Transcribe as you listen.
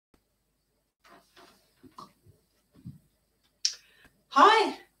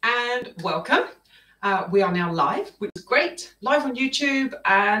Hi and welcome. We are now live, which is great, live on YouTube,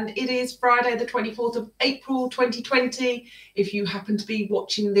 and it is Friday the 24th of April 2020. If you happen to be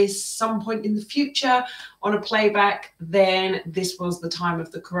watching this some point in the future on a playback, then this was the time of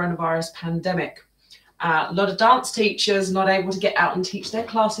the coronavirus pandemic. A lot of dance teachers not able to get out and teach their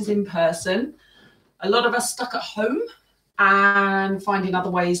classes in person. A lot of us stuck at home and finding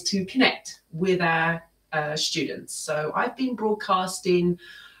other ways to connect with our students. So I've been broadcasting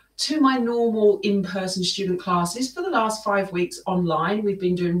to my normal in-person student classes for the last 5 weeks online. We've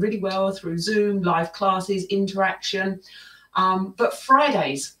been doing really well through Zoom, live classes, interaction. But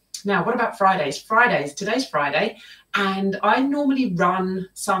Fridays, now what about Fridays? Today's Friday, and I normally run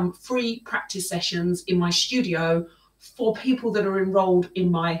some free practice sessions in my studio for people that are enrolled in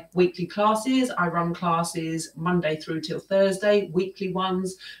my weekly classes. I run classes Monday through till Thursday, weekly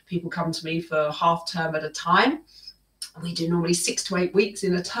ones. People come to me for half term at a time. We do normally 6 to 8 weeks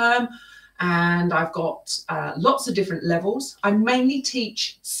in a term, and I've got lots of different levels. I mainly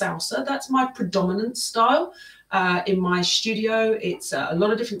teach salsa. That's my predominant style in my studio. It's a lot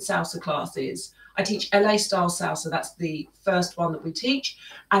of different salsa classes. I teach LA style salsa. That's the first one that we teach.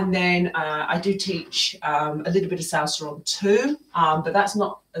 And then I do teach a little bit of salsa on too, but that's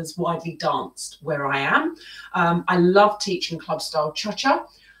not as widely danced where I am. I love teaching club style cha-cha.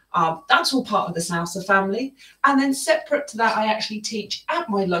 That's all part of the salsa family. And then separate to that, I actually teach at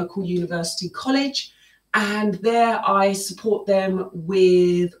my local university college, and there I support them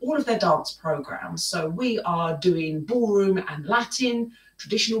with all of their dance programs. So we are doing ballroom and Latin,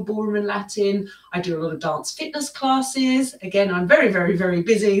 traditional ballroom and Latin. I do a lot of dance fitness classes. Again, I'm very, very, very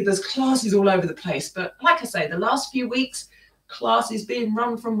busy. There's classes all over the place. But like I say, the last few weeks, classes being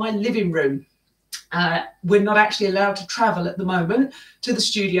run from my living room. We're not actually allowed to travel at the moment to the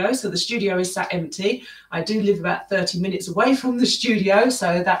studio, so the studio is sat empty. I do live about 30 minutes away from the studio,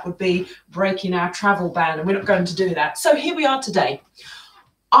 so that would be breaking our travel ban, and we're not going to do that. So here we are today.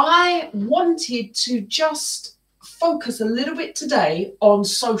 I wanted to just focus a little bit today on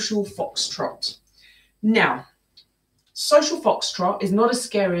social foxtrot. Now, social foxtrot is not as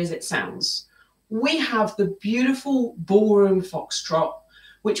scary as it sounds. We have the beautiful ballroom foxtrot,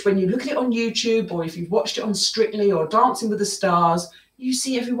 which when you look at it on YouTube, or if you've watched it on Strictly or Dancing with the Stars, you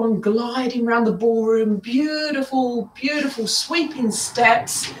see everyone gliding around the ballroom, beautiful, beautiful sweeping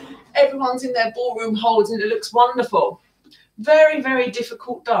steps. Everyone's in their ballroom holds and it looks wonderful. Very, very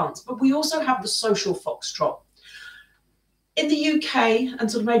difficult dance. But we also have the social foxtrot. In the UK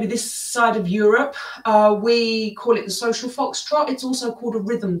and sort of maybe this side of Europe, we call it the social foxtrot. It's also called a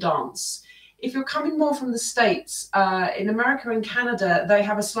rhythm dance. If you're coming more from the States, in America and Canada, they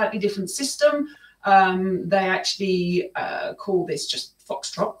have a slightly different system. They actually call this just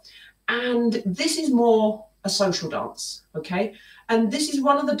foxtrot. And this is more a social dance, okay? And this is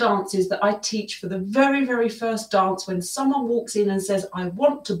one of the dances that I teach for the very, very first dance. When someone walks in and says, I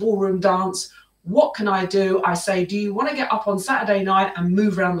want to ballroom dance, what can I do? I say, do you want to get up on Saturday night and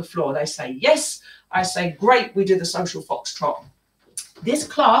move around the floor? They say, yes. I say, great, we do the social foxtrot. This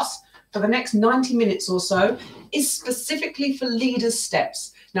class, for the next 90 minutes or so, is specifically for leaders'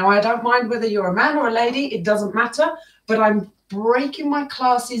 steps. Now, I don't mind whether you're a man or a lady, it doesn't matter, but I'm breaking my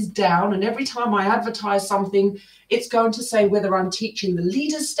classes down, and every time I advertise something, it's going to say whether I'm teaching the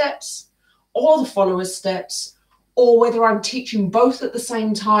leaders' steps or the followers' steps, or whether I'm teaching both at the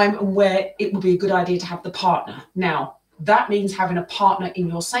same time, and where it would be a good idea to have the partner. Now, that means having a partner in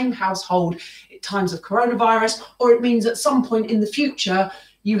your same household at times of coronavirus, or it means at some point in the future,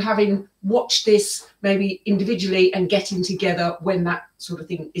 you having watched this maybe individually and getting together when that sort of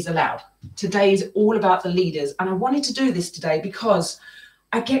thing is allowed. Today is all about the leaders. And I wanted to do this today because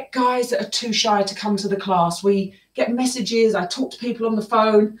I get guys that are too shy to come to the class. We get messages, I talk to people on the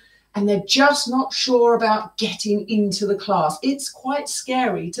phone, and they're just not sure about getting into the class. It's quite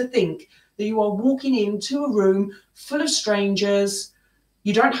scary to think that you are walking into a room full of strangers.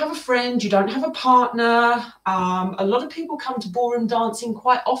 You don't have a friend, you don't have a partner. A lot of people come to ballroom dancing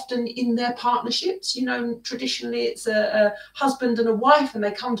quite often in their partnerships. You know, traditionally it's a husband and a wife and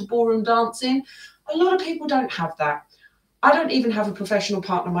they come to ballroom dancing. A lot of people don't have that. I don't even have a professional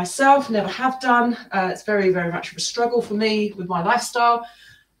partner myself, never have done. It's very, very much of a struggle for me with my lifestyle.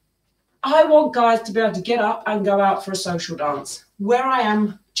 I want guys to be able to get up and go out for a social dance. Where I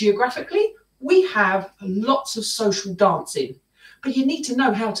am geographically, we have lots of social dancing. But you need to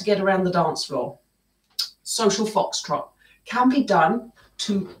know how to get around the dance floor. Social foxtrot can be done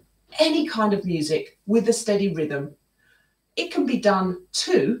to any kind of music with a steady rhythm. It can be done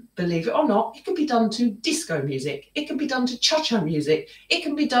to, believe it or not, it can be done to disco music. It can be done to cha-cha music. It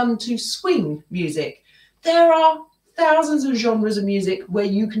can be done to swing music. There are thousands of genres of music where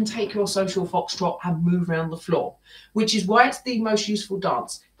you can take your social foxtrot and move around the floor, which is why it's the most useful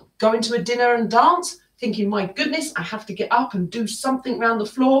dance. Going to a dinner and dance, thinking, my goodness, I have to get up and do something around the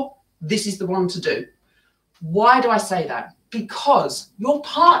floor. This is the one to do. Why do I say that? Because your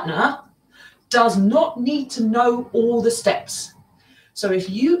partner does not need to know all the steps. So if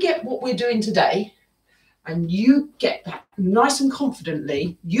you get what we're doing today and you get that nice and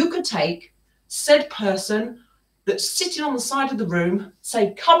confidently, you could take said person that's sitting on the side of the room,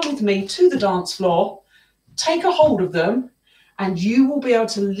 say, come with me to the dance floor, take a hold of them, and you will be able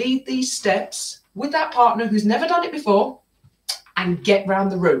to lead these steps with that partner who's never done it before and get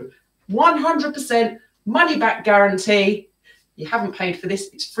round the room. 100% money back guarantee. You haven't paid for this,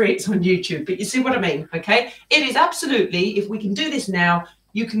 it's free, it's on YouTube, but you see what I mean, okay? It is absolutely, if we can do this now,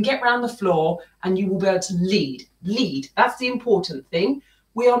 you can get around the floor and you will be able to lead. Lead, that's the important thing.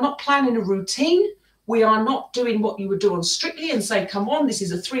 We are not planning a routine. We are not doing what you would do on Strictly and say, come on, this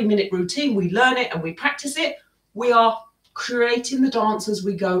is a 3-minute routine. We learn it and we practice it. We are creating the dance as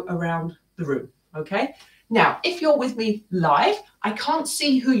we go around the room, okay? Now, if you're with me live, I can't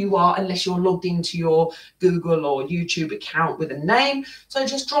see who you are unless you're logged into your Google or YouTube account with a name. So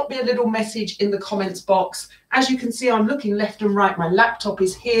just drop me a little message in the comments box. As you can see, I'm looking left and right. My laptop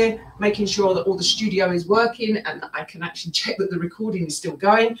is here, making sure that all the studio is working and I can actually check that the recording is still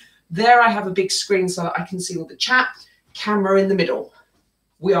going. There I have a big screen so that I can see all the chat. Camera in the middle.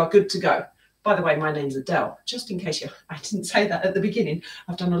 We are good to go. By the way, my name's Adele, just in case I didn't say that at the beginning.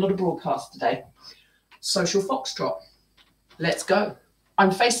 I've done a lot of broadcasts today. Social foxtrot. Let's go. I'm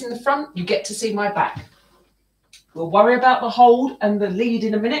facing the front. You get to see my back. We'll worry about the hold and the lead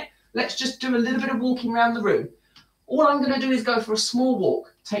in a minute. Let's just do a little bit of walking around the room. All I'm going to do is go for a small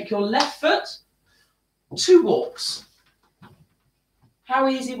walk. Take your left foot, 2 walks. How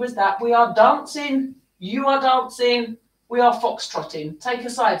easy was that? We are dancing. You are dancing. We are foxtrotting. Take a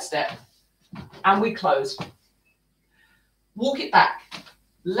side step and we close. Walk it back.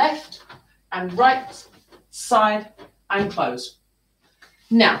 Left and right, side and close.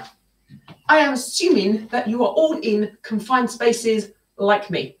 Now, I am assuming that you are all in confined spaces like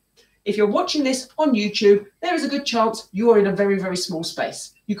me. If you're watching this on YouTube, there is a good chance you are in a very, very small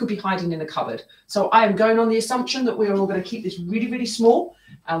space. You could be hiding in a cupboard. So I am going on the assumption that we are all going to keep this really, really small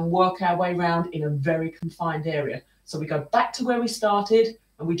and work our way around in a very confined area. So we go back to where we started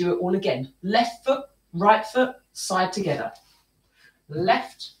and we do it all again. Left foot, right foot, side together.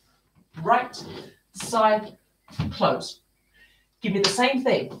 Left, right, side, close. Give me the same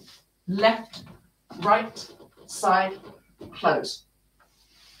thing. Left, right, side, close.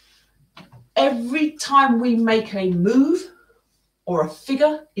 Every time we make a move or a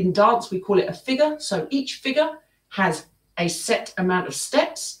figure, in dance we call it a figure, so each figure has a set amount of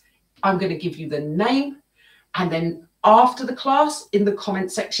steps. I'm going to give you the name, and then after the class, in the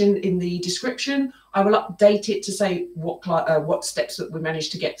comment section, in the description, I will update it to say what steps that we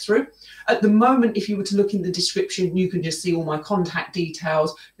managed to get through. At the moment, if you were to look in the description, you can just see all my contact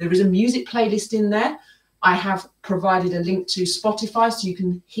details. There is a music playlist in there. I have provided a link to Spotify so you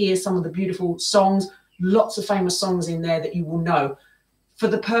can hear some of the beautiful songs, lots of famous songs in there that you will know. For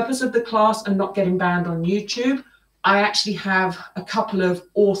the purpose of the class and not getting banned on YouTube, I actually have a couple of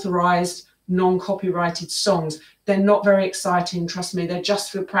authorized non-copyrighted songs. They're not very exciting, trust me, they're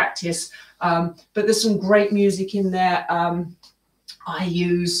just for practice. But there's some great music in there. I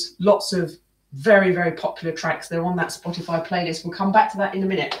use lots of very, very popular tracks. They're on that Spotify playlist. We'll come back to that in a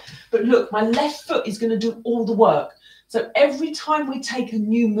minute. But look, my left foot is going to do all the work. So every time we take a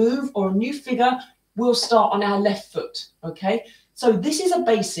new move or a new figure, we'll start on our left foot, okay? So this is a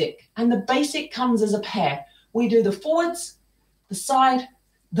basic, and the basic comes as a pair. We do the forwards, the side,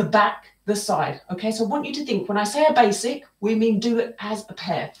 the back, the side, okay? So I want you to think, when I say a basic, we mean do it as a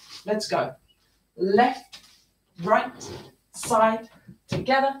pair. Let's go. Left, right, side,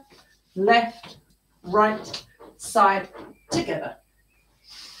 together. Left, right, side, together.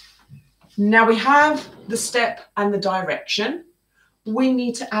 Now we have the step and the direction. We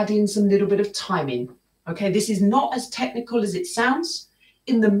need to add in some little bit of timing. Okay, this is not as technical as it sounds.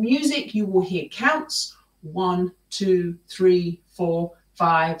 In the music, you will hear counts. 1, 2, 3, 4,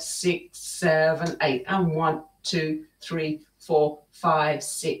 5, 6, 7, 8. And 1, 2, 3, 4, 5,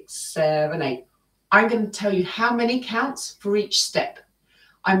 6, 7, 8. I'm going to tell you how many counts for each step.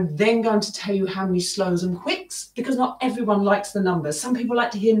 I'm then going to tell you how many slows and quicks, because not everyone likes the numbers. Some people like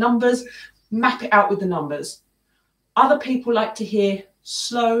to hear numbers, map it out with the numbers. Other people like to hear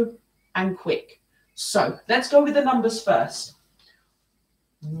slow and quick. So let's go with the numbers first.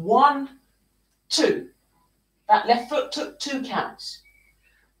 1, 2. That left foot took 2 counts.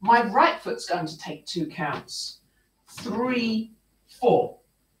 My right foot's going to take 2 counts. 3, 4.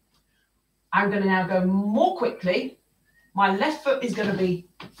 I'm going to now go more quickly. My left foot is going to be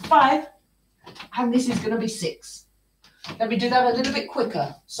 5, and this is going to be 6. Let me do that a little bit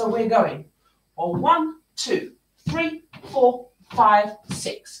quicker. So we're going 1, 2, 3, 4, 5,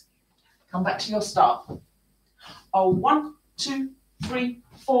 6. Come back to your start. 1, 2, 3,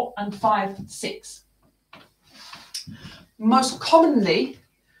 4, and 5, 6. Most commonly,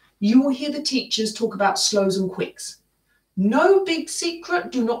 you will hear the teachers talk about slows and quicks. No big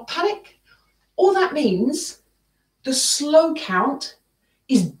secret, do not panic. All that means the slow count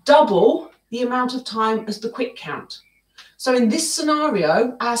is double the amount of time as the quick count. So in this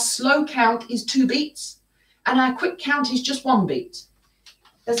scenario, our slow count is 2 beats and our quick count is just 1 beat.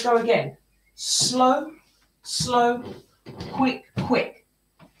 Let's go again. Slow, slow, quick, quick.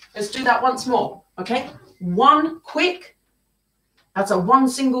 Let's do that once more, okay? 1 quick, that's a 1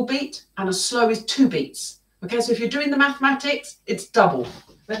 single beat, and a slow is 2 beats. Okay, so if you're doing the mathematics, it's double.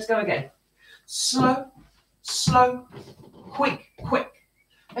 Let's go again. Slow, slow, quick, quick.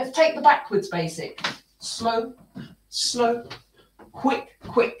 Let's take the backwards basic. Slow, slow, quick,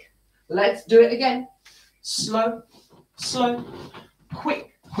 quick. Let's do it again. Slow, slow,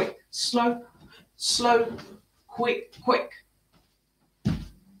 quick, quick. Slow, slow, quick, quick.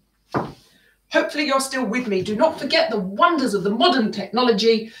 Hopefully you're still with me. Do not forget the wonders of the modern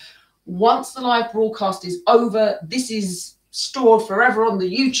technology. Once the live broadcast is over, this is stored forever on the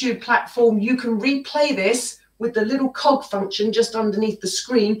YouTube platform. You can replay this with the little cog function just underneath the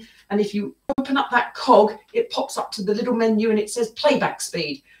screen. And if you open up that cog, it pops up to the little menu and it says playback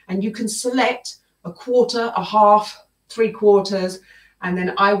speed. And you can select a quarter, a half, 3/4, and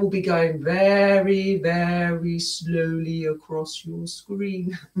then I will be going very, very slowly across your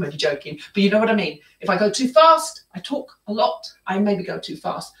screen. I'm only joking, but you know what I mean. If I go too fast, I talk a lot, I maybe go too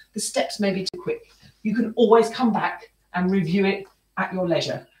fast. The steps may be too quick. You can always come back and review it at your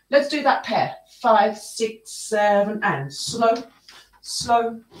leisure. Let's do that pair. 5, 6, 7, and slow,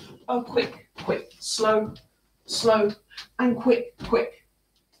 slow, oh, quick, quick, slow, slow, and quick, quick.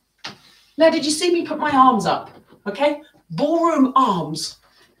 Now, did you see me put my arms up? Okay, ballroom arms.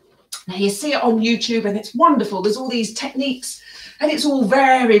 Now you see it on YouTube and it's wonderful. There's all these techniques and it's all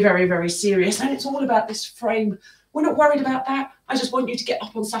very, very, very serious. And it's all about this frame. We're not worried about that. I just want you to get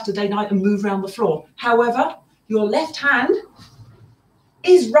up on Saturday night and move around the floor. However, your left hand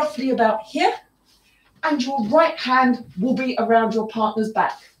is roughly about here and your right hand will be around your partner's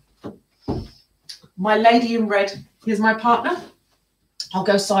back. My lady in red, here's my partner. I'll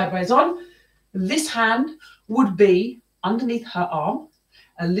go sideways on. This hand would be underneath her arm,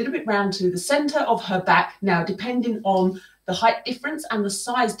 a little bit round to the center of her back. Now, depending on the height difference and the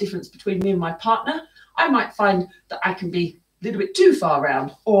size difference between me and my partner, I might find that I can be a little bit too far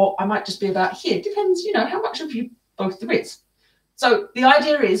round, or I might just be about here. Depends, you know, how much of you both there is. So the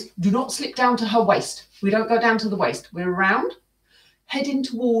idea is do not slip down to her waist. We don't go down to the waist. We're around, heading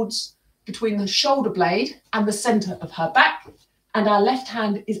towards between the shoulder blade and the center of her back, and our left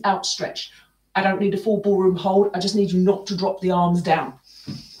hand is outstretched. I don't need a full ballroom hold. I just need you not to drop the arms down.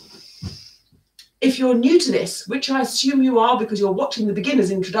 If you're new to this, which I assume you are because you're watching the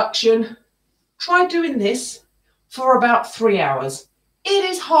beginner's introduction, try doing this for about 3 hours. It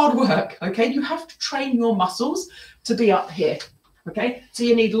is hard work, okay? You have to train your muscles to be up here, okay? So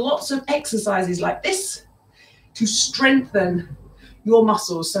you need lots of exercises like this to strengthen your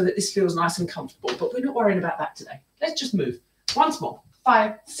muscles so that this feels nice and comfortable. But we're not worrying about that today. Let's just move. Once more.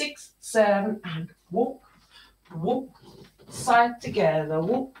 5, 6, 7, and walk, walk, side together,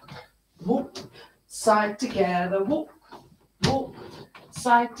 walk, walk, side together, walk, walk,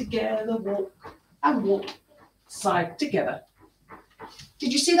 side together, walk, and walk, side together.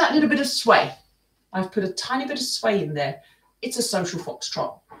 Did you see that little bit of sway? I've put a tiny bit of sway in there. It's a social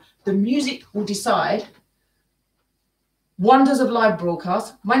foxtrot. The music will decide. Wonders of live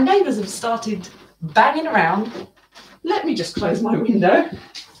broadcast. My neighbours have started banging around. Let me just close my window.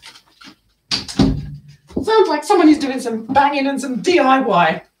 Sounds like someone is doing some banging and some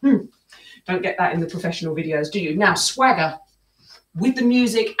DIY. Don't get that in the professional videos, do you? Now, swagger with the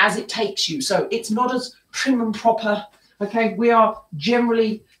music as it takes you. So it's not as prim and proper. Okay, we are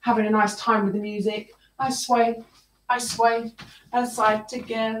generally having a nice time with the music. I sway, and side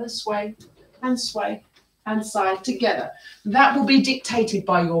together, sway, and side together. That will be dictated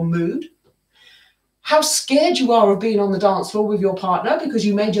by your mood, how scared you are of being on the dance floor with your partner, because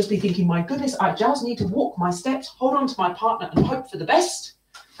you may just be thinking, my goodness, I just need to walk my steps, hold on to my partner and hope for the best.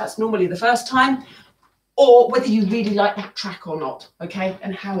 That's normally the first time. Or whether you really like that track or not, okay,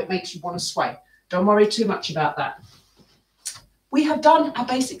 and how it makes you want to sway. Don't worry too much about that. We have done our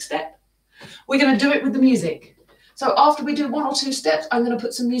basic step. We're going to do it with the music. So after we do 1 or 2 steps, I'm going to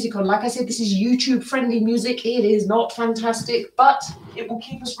put some music on. Like I said, this is YouTube friendly music. It is not fantastic, but it will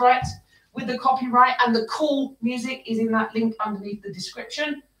keep us right with the copyright, and the cool music is in that link underneath the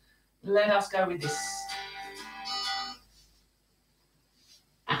description. Let us go with this.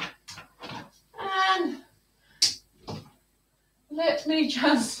 And let me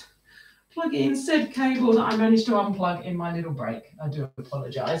just plug in said cable that I managed to unplug in my little break. I do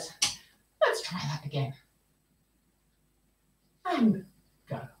apologise. Let's try that again. And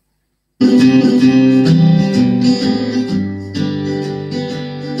go.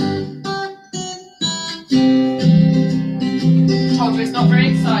 Told you it's not very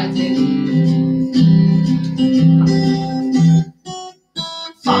exciting.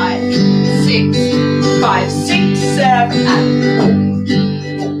 5, 6, 5, 6, 7, and 4.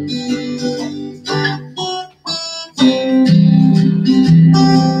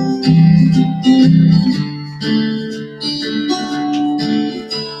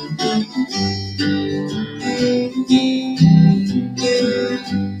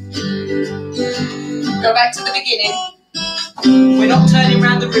 Go back to the beginning. We're not turning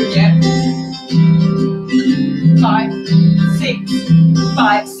around the room yet. 5, 6,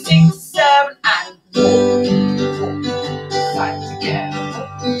 5, 6, 7, and 4. Back together.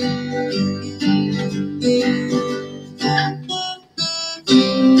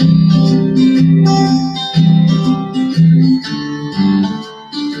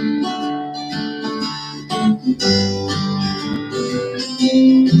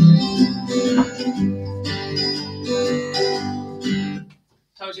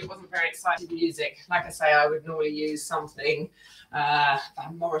 Told you it wasn't very exciting music. Like I say, I would normally use something Van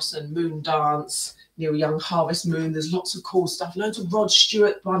Morrison, Moon Dance, Neil Young, Harvest Moon. There's lots of cool stuff. Loads of Rod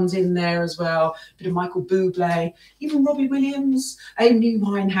Stewart ones in there as well. A bit of Michael Bublé, even Robbie Williams, Amy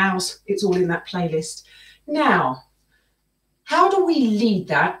Winehouse. It's all in that playlist. Now, how do we lead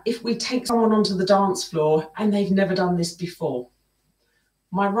that if we take someone onto the dance floor and they've never done this before?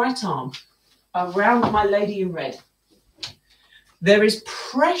 My right arm around my lady in red. There is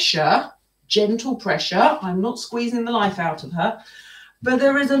pressure, gentle pressure. I'm not squeezing the life out of her, but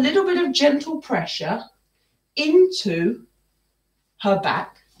there is a little bit of gentle pressure into her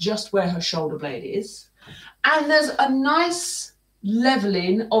back, just where her shoulder blade is. And there's a nice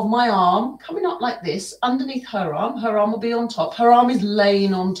leveling of my arm coming up like this underneath her arm. Her arm will be on top. Her arm is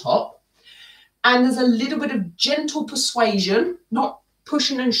laying on top. And there's a little bit of gentle persuasion, not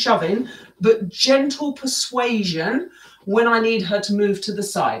pushing and shoving, but gentle persuasion when I need her to move to the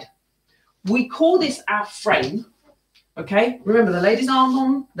side. We call this our frame, okay? Remember, the lady's arm's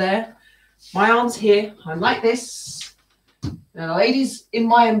on there. My arm's here. I'm like this. Now, the lady's in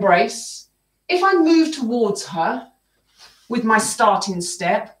my embrace. If I move towards her with my starting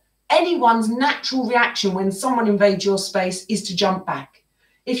step, anyone's natural reaction when someone invades your space is to jump back.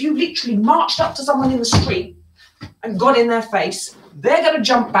 If you literally marched up to someone in the street and got in their face, they're going to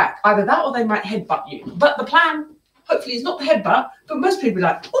jump back. Either that or they might headbutt you. But the plan, hopefully, is not the headbutt, but most people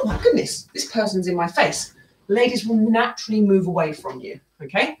are like, oh my goodness, this person's in my face. Ladies will naturally move away from you,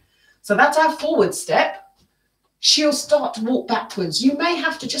 okay? So that's our forward step. She'll start to walk backwards. You may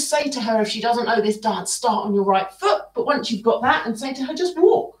have to just say to her, if she doesn't know this dance, start on your right foot. But once you've got that, and say to her, just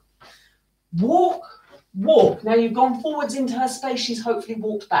walk. Walk, walk. Now you've gone forwards into her space. She's hopefully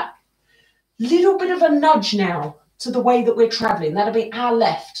walked back. Little bit of a nudge now to the way that we're traveling. That'll be our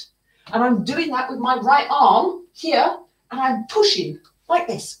left. And I'm doing that with my right arm here, and I'm pushing like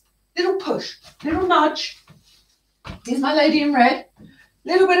this. Little push, little nudge. Here's my lady in red.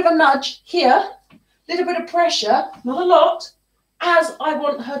 Little bit of a nudge here. Little bit of pressure, not a lot, as I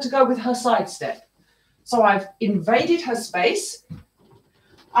want her to go with her side step. So I've invaded her space.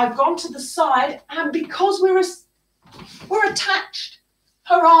 I've gone to the side, and because we're attached,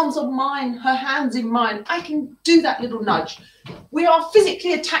 her arms are mine, her hands in mine, I can do that little nudge. We are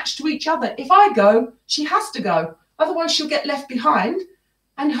physically attached to each other. If I go, she has to go. Otherwise, she'll get left behind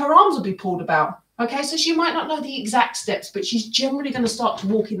and her arms will be pulled about. Okay, so she might not know the exact steps, but she's generally going to start to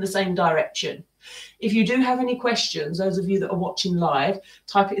walk in the same direction. If you do have any questions, those of you that are watching live,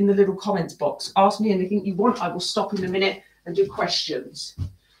 type it in the little comments box. Ask me anything you want. I will stop in a minute and do questions.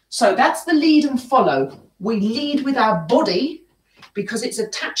 So that's the lead and follow. We lead with our body because it's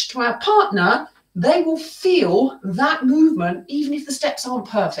attached to our partner. They will feel that movement even if the steps aren't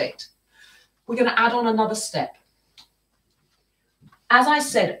perfect. We're going to add on another step. As I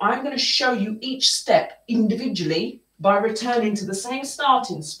said, I'm going to show you each step individually by returning to the same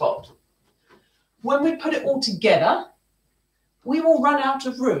starting spot. When we put it all together, we will run out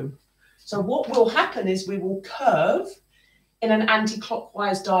of room. So what will happen is we will curve in an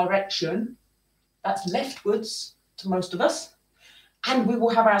anti-clockwise direction. That's leftwards to most of us. And we will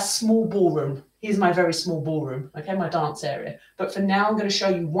have our small ballroom. Here's my very small ballroom, okay, my dance area. But for now, I'm going to show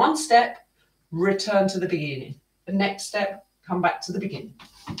you one step, return to the beginning. The next step, come back to the beginning.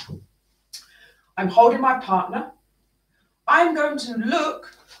 I'm holding my partner. I'm going to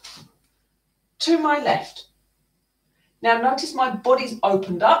look to my left. Now notice my body's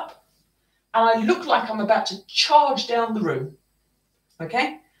opened up and I look like I'm about to charge down the room,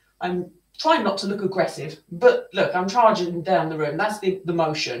 okay? I'm trying not to look aggressive, but look, I'm charging down the room. That's the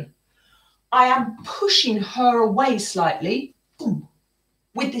motion. I am pushing her away slightly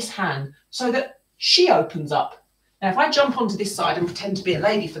with this hand so that she opens up. Now, if I jump onto this side and pretend to be a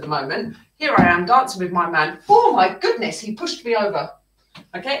lady for the moment, here I am dancing with my man. Oh my goodness, he pushed me over,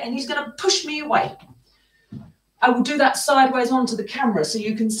 okay? And he's going to push me away. I will do that sideways onto the camera so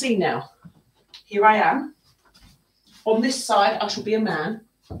you can see now. Here I am. On this side, I shall be a man.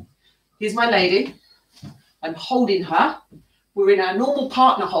 Here's my lady. I'm holding her. We're in our normal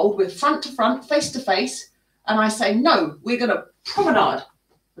partner hold. We're front to front, face to face. And I say, no, we're going to promenade.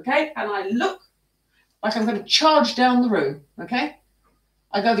 Okay? And I look like I'm going to charge down the room. Okay?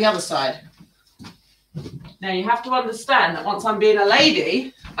 I go the other side. Now you have to understand that once I'm being a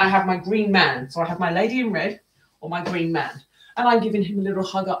lady, I have my green man. So I have my lady in red or my green man. And I'm giving him a little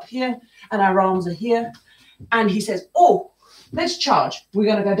hug up here. And our arms are here. And he says, oh, let's charge. We're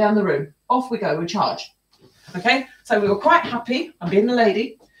going to go down the room. Off we go. We charge. Okay? So we were quite happy. I'm being a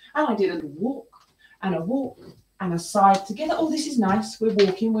lady. And I did a walk and a side together. Oh, this is nice. We're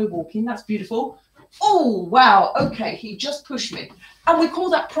walking. That's beautiful. Oh, wow. Okay. He just pushed me. And we call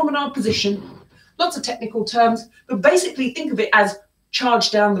that promenade position. Lots of technical terms. But basically think of it as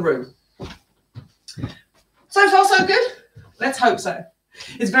charge down the room. So far, so good? Let's hope so.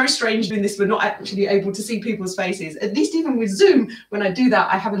 It's very strange doing this. We're not actually able to see people's faces. At least even with Zoom, when I do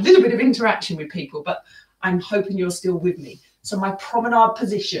that, I have a little bit of interaction with people, but I'm hoping you're still with me. So my promenade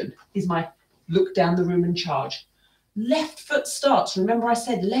position is my look down the room and charge. Left foot starts. Remember I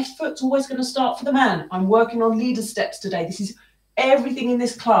said left foot's always going to start for the man. I'm working on leader steps today. This is everything in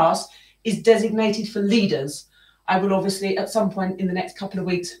this class is designated for leaders. I will obviously at some point in the next couple of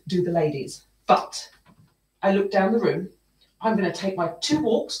weeks do the ladies, but I look down the room. I'm going to take my 2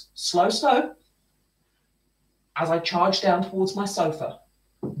 walks, slow, as I charge down towards my sofa.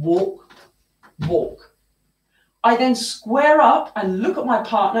 Walk, walk. I then square up and look at my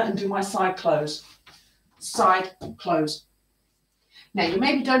partner and do my side close. Side close. Now, you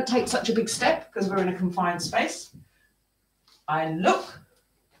maybe don't take such a big step because we're in a confined space. I look,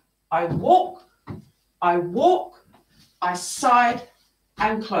 I walk, I side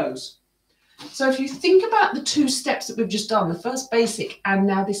and close. So if you think about the 2 steps that we've just done, the first basic and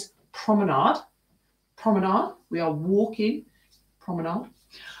now this promenade, we are walking, promenade.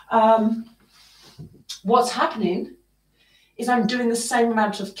 What's happening is I'm doing the same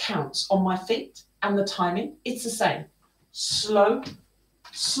amount of counts on my feet and the timing. It's the same. Slow,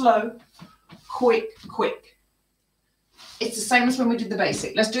 slow, quick, quick. It's the same as when we did the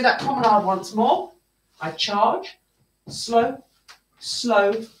basic. Let's do that promenade once more. I charge, slow,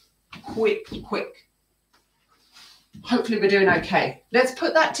 slow, quick, quick. Hopefully we're doing okay. Let's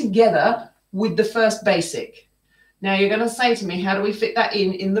put that together with the first basic. Now you're going to say to me, how do we fit that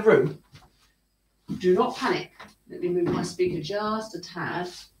in the room? Do not panic. Let me move my speaker just a tad.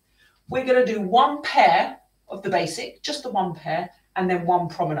 We're going to do 1 pair of the basic, just the 1 pair, and then 1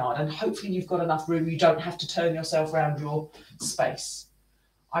 promenade. And hopefully you've got enough room. You don't have to turn yourself around your space.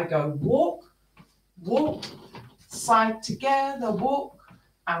 I go walk, walk, side together, walk,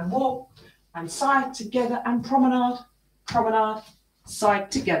 and side together, and promenade, promenade,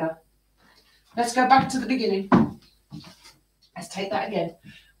 side together. Let's go back to the beginning. Let's take that again.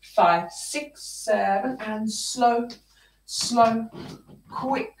 5, 6, 7, and slow, slow,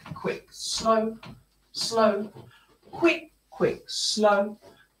 quick, quick, slow, slow, quick, quick, slow,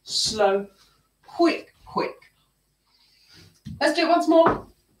 slow, quick, quick. Let's do it once more.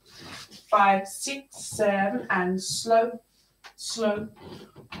 5, 6, 7, and slow, slow,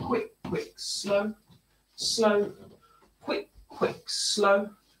 quick, quick, slow, slow, quick, quick, slow,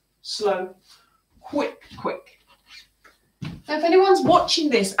 slow, quick, quick. Now, if anyone's watching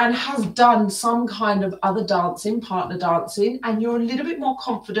this and has done some kind of other dancing, partner dancing, and you're a little bit more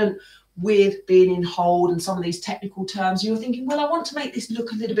confident with being in hold and some of these technical terms, you're thinking, well, I want to make this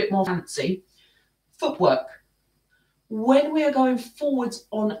look a little bit more fancy. Footwork. When we are going forwards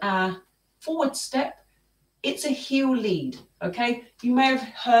on our forward step, it's a heel lead, okay? You may have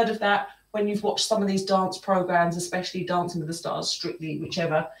heard of that when you've watched some of these dance programs, especially Dancing with the Stars, Strictly,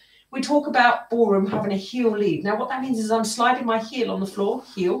 whichever. We talk about ballroom having a heel lead. Now, what that means is I'm sliding my heel on the floor,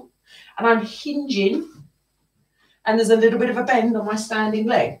 heel, and I'm hinging and there's a little bit of a bend on my standing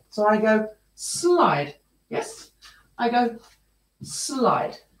leg. So I go slide. Yes, I go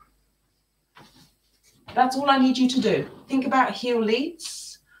slide. That's all I need you to do. Think about heel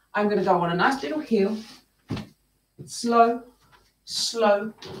leads. I'm going to go on a nice little heel. Slow,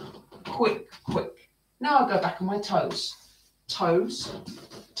 slow, quick, quick. Now I'll go back on my toes. Toes,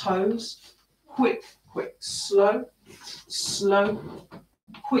 toes, quick, quick, slow, slow,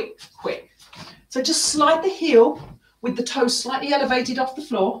 quick, quick. So just slide the heel with the toes slightly elevated off the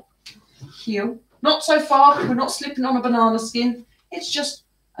floor. Heel. Not so far, but we're not slipping on a banana skin. It's just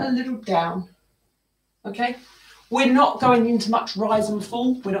a little down. Okay? We're not going into much rise and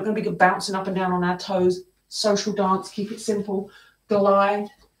fall. We're not going to be bouncing up and down on our toes. Social dance, keep it simple. Glide,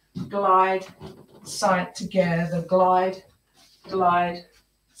 glide, side together, glide, glide,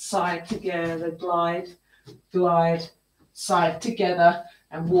 side together, glide, glide, side together,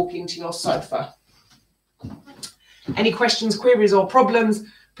 and walk into your sofa. Any questions, queries, or problems,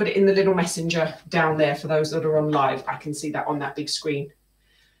 put it in the little messenger down there for those that are on live. I can see that on that big screen.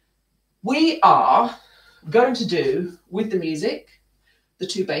 We are going to do, with the music, the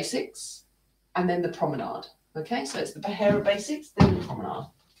two basics, and then the promenade. Okay, so it's the pair of basics, then the promenade.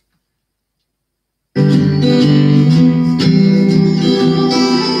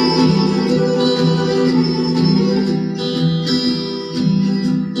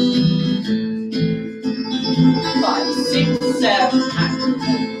 Five, six, seven,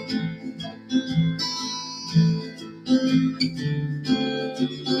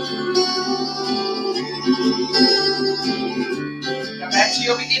 go back to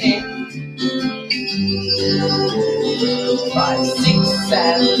your beginning. 5, 6,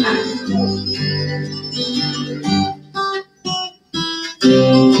 7, and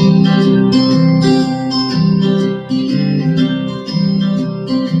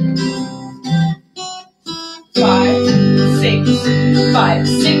 5,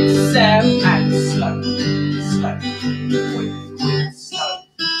 6, 7, and slow, slow, quick, quick, slow,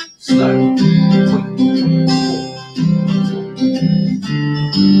 slow, quick, quick.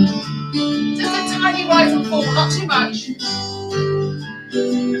 Just a tiny rise and fall, not too much.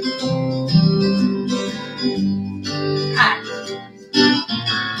 And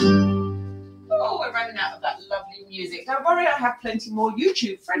oh, we're running out of that lovely music. Don't worry, I have plenty more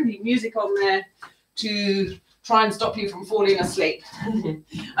YouTube-friendly music on there to try and stop you from falling asleep.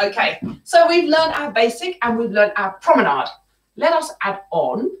 Okay, so we've learned our basic and we've learned our promenade. Let us add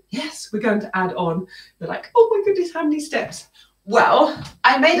on. Yes, we're going to add on. You're like, oh my goodness, how many steps? Well,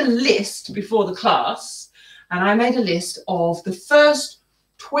 I made a list before the class, and I made a list of the first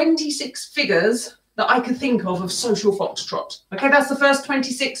 26 figures that I could think of social foxtrot. Okay, that's the first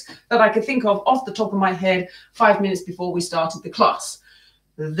 26 that I could think of off the top of my head 5 minutes before we started the class.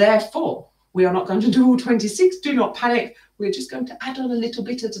 Therefore, we are not going to do all 26. Do not panic. We're just going to add on a little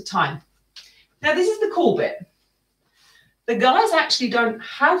bit at a time. Now, this is the cool bit. The guys actually don't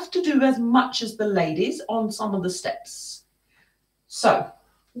have to do as much as the ladies on some of the steps. So,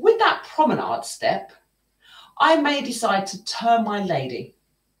 with that promenade step, I may decide to turn my lady.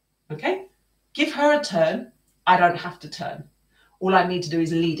 Okay? Give her a turn. I don't have to turn. All I need to do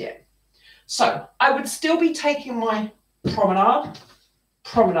is lead it. So, I would still be taking my promenade,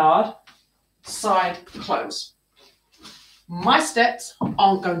 promenade, side, close. My steps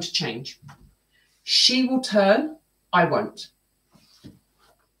aren't going to change. She will turn, I won't.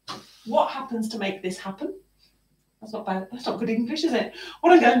 What happens to make this happen? That's not bad. That's not good English, is it?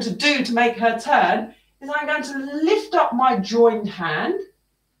 What I'm going to do to make her turn is I'm going to lift up my joined hand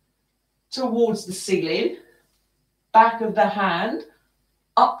towards the ceiling, back of the hand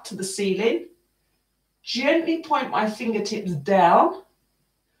up to the ceiling, gently point my fingertips down,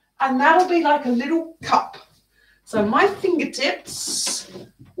 and that'll be like a little cup. So my fingertips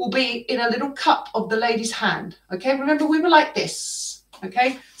will be in a little cup of the lady's hand. Okay, remember we were like this.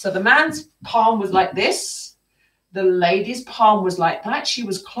 Okay, so the man's palm was like this. The lady's palm was like that. She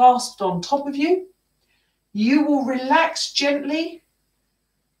was clasped on top of you. You will relax gently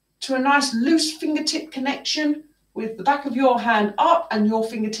to a nice loose fingertip connection with the back of your hand up and your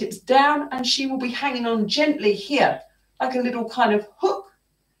fingertips down, and she will be hanging on gently here, like a little kind of hook.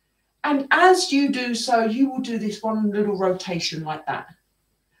 And as you do so, you will do this one little rotation like that.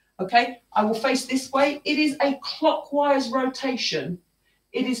 Okay, I will face this way. It is a clockwise rotation.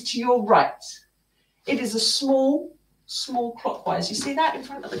 It is to your right. It is a small, small clockwise. You see that in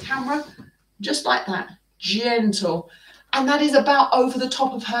front of the camera? Just like that, gentle. And that is about over the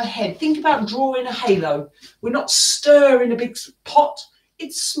top of her head. Think about drawing a halo. We're not stirring a big pot.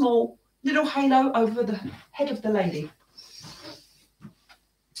 It's small, little halo over the head of the lady.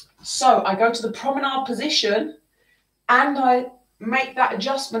 So I go to the promenade position. and I make that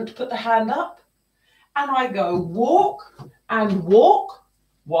adjustment to put the hand up, and I go walk and walk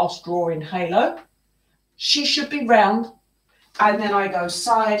whilst drawing halo. She should be round, and then I go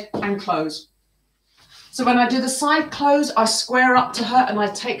side and close. So when I do the side close, I square up to her and I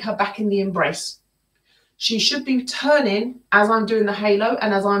take her back in the embrace. She should be turning as I'm doing the halo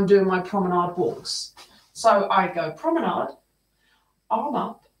and as I'm doing my promenade walks. So I go promenade, arm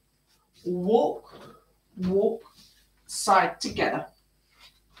up, walk, walk, side together.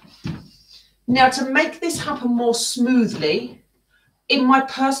 Now, to make this happen more smoothly, in my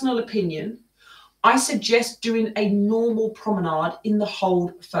personal opinion, I suggest doing a normal promenade in the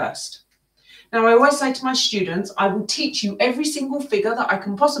hold first. Now, I always say to my students, I will teach you every single figure that I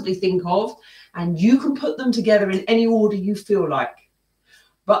can possibly think of, and you can put them together in any order you feel like.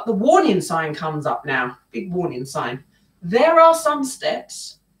 But the warning sign comes up now, big warning sign. There are some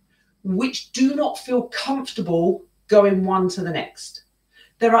steps which do not feel comfortable going one to the next.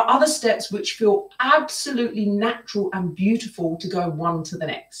 There are other steps which feel absolutely natural and beautiful to go one to the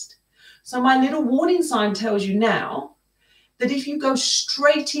next. So my little warning sign tells you now that if you go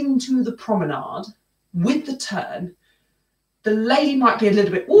straight into the promenade with the turn, the lady might be a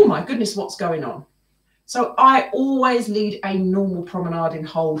little bit, oh my goodness, what's going on? So I always lead a normal promenade in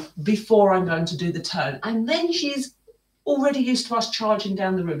hold before I'm going to do the turn. And then she's already used to us charging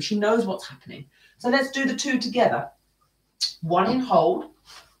down the room. She knows what's happening. So let's do the two together. One in hold,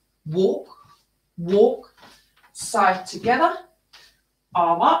 walk, walk, side together,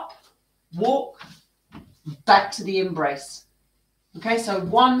 arm up, walk, back to the embrace. Okay, so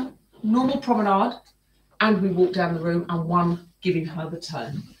one normal promenade and we walk down the room, and one giving her the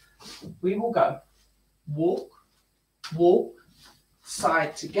turn. We will go walk, walk,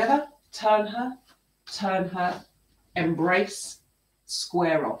 side together, turn her, embrace,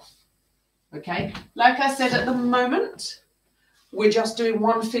 square off. Okay, like I said, at the moment, we're just doing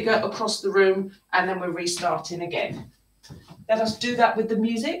one figure across the room and then we're restarting again. Let us do that with the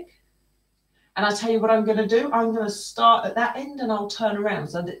music. And I'll tell you what I'm going to do. I'm going to start at that end and I'll turn around.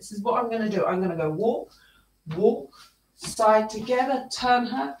 So this is what I'm going to do. I'm going to go walk, walk, side together, turn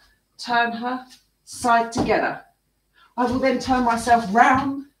her, side together. I will then turn myself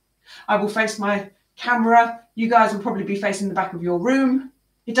round. I will face my camera. You guys will probably be facing the back of your room.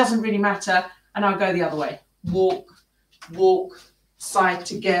 It doesn't really matter. And I'll go the other way. Walk, walk, side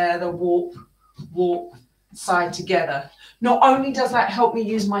together, walk, walk, side together. Not only does that help me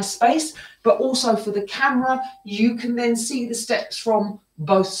use my space, but also for the camera, you can then see the steps from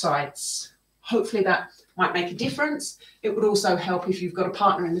both sides. Hopefully that might make a difference. It would also help if you've got a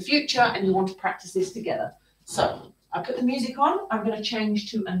partner in the future and you want to practice this together. So I put the music on. I'm going to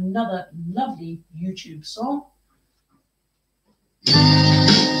change to another lovely YouTube song.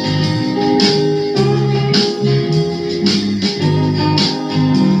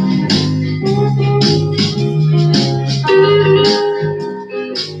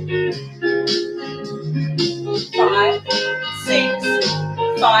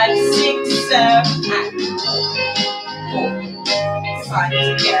 Five, six, seven, and walk, side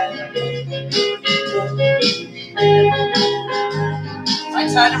together. I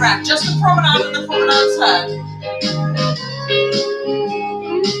turn around, just the promenade and the promenade turn.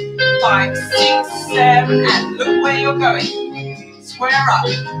 5, 6, 7, and look where you're going. Square up.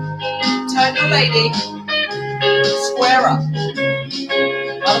 Turn your lady. Square up.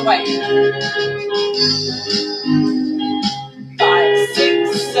 Other way. 5,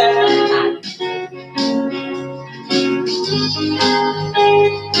 6, 7, and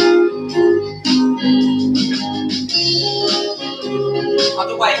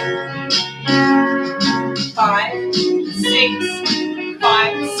other way. 5, 6,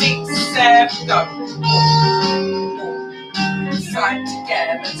 7, go. Side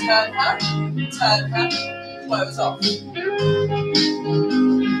together, turn her, close off.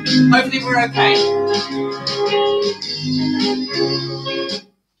 Hopefully we're okay.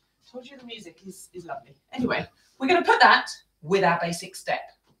 Told you the music is lovely. Anyway, we're going to put that with our basic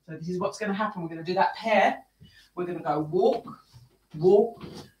step. So this is what's going to happen. We're going to do that pair. We're going to go walk, walk,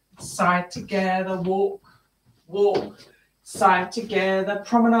 side together, walk, walk, side together,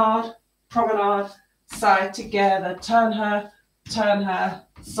 promenade, promenade, side together, turn her,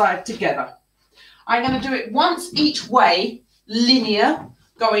 side together. I'm going to do it once each way, linear,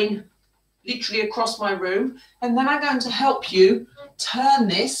 going literally across my room, and then I'm going to help you turn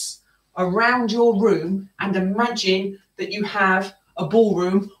this around your room and imagine that you have a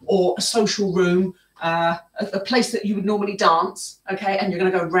ballroom or a social room, a place that you would normally dance, okay, and you're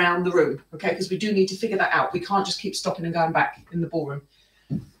going to go round the room, okay, because we do need to figure that out. We can't just keep stopping and going back in the ballroom.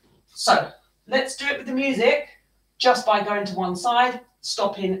 So let's do it with the music. just by going to one side,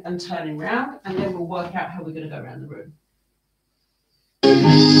 stopping and turning round, and then we'll work out how we're going to go around the room.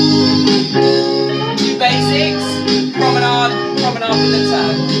 Two basics, promenade, promenade with a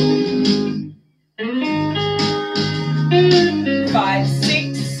turn. 5,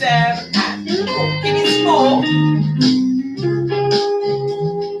 6, 7, and 4. Give me 4.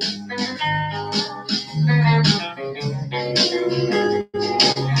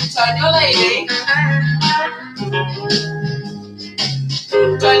 Turn your lady.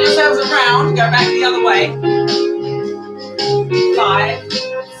 Turn yourselves around, go back the other way. 5,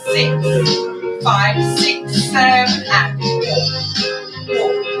 6, 5, 6, 7, and walk.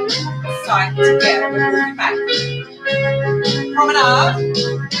 Walk. Side together, moving back. Promenade.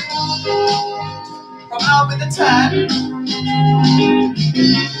 Promenade with the turn.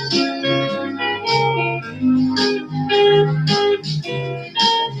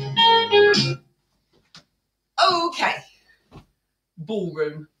 Okay.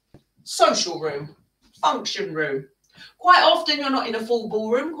 Ballroom, social room, function room. Quite often you're not in a full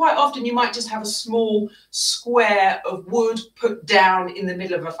ballroom. Quite often you might just have a small square of wood put down in the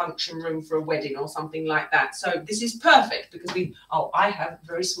middle of a function room for a wedding or something like that. So this is perfect because I have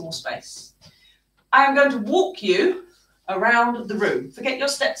very small space. I am going to walk you around the room. Forget your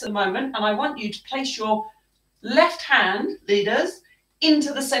steps at the moment, and I want you to place your left hand, leaders,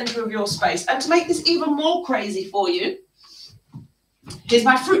 into the center of your space. And to make this even more crazy for you, here's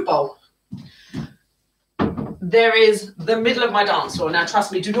my fruit bowl. There is the middle of my dance floor. Now,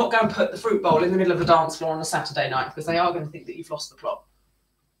 trust me, do not go and put the fruit bowl in the middle of the dance floor on a Saturday night because they are going to think that you've lost the plot.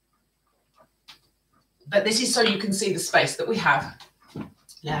 But this is so you can see the space that we have.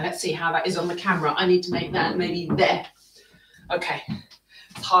 Now, let's see how that is on the camera. I need to make that maybe there. Okay,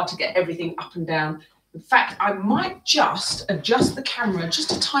 it's hard to get everything up and down. In fact, I might just adjust the camera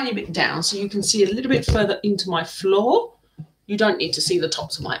just a tiny bit down so you can see a little bit further into my floor. You don't need to see the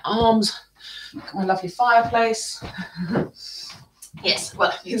tops of my arms. Look at my lovely fireplace. Yes,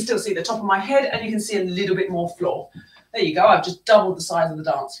 well, you can still see the top of my head and you can see a little bit more floor. There you go. I've just doubled the size of the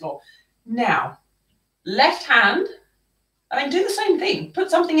dance floor. Now, left hand, do the same thing.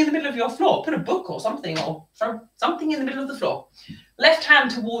 Put something in the middle of your floor. Put a book or something, or throw something in the middle of the floor. Left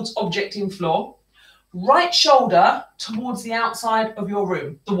hand towards object in floor. Right shoulder towards the outside of your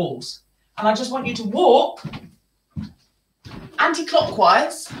room, the walls. And I just want you to walk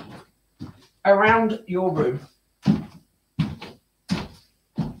anti-clockwise around your room.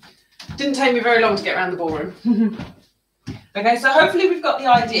 Didn't take me very long to get around the ballroom. Okay, so hopefully we've got the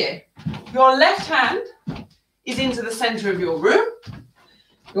idea. Your left hand is into the center of your room.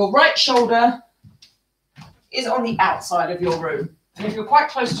 Your right shoulder is on the outside of your room. And if you're quite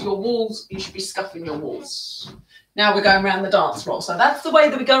close to your walls, you should be scuffing your walls. Now we're going around the dance floor. So that's the way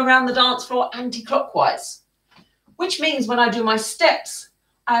that we go around the dance floor anti-clockwise, which means when I do my steps,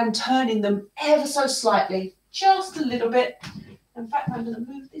 I am turning them ever so slightly, just a little bit. In fact, I'm going to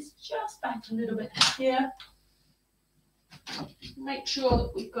move this just back a little bit here. Make sure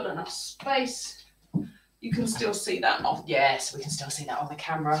that we've got enough space. You can still see that off. Yes, we can still see that on the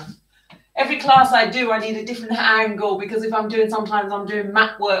camera. Every class I do, I need a different angle because if I'm doing, sometimes I'm doing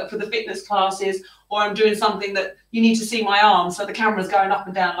mat work for the fitness classes, or I'm doing something that you need to see my arms, so the camera's going up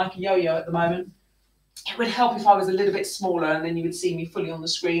and down like a yo-yo at the moment. It would help if I was a little bit smaller and then you would see me fully on the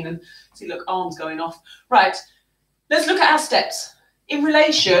screen and see, look, arms going off. Right, let's look at our steps in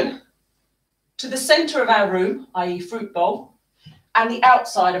relation to the center of our room, i.e. fruit bowl, and the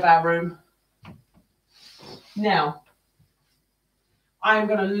outside of our room. Now, I'm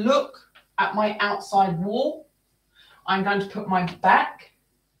going to look at my outside wall. I'm going to put my back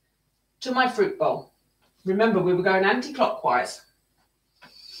to my fruit bowl. Remember, we were going anti-clockwise.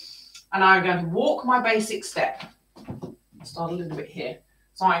 And I'm going to walk my basic step. I'll start a little bit here.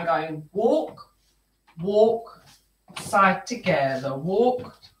 So I'm going walk, walk, side together,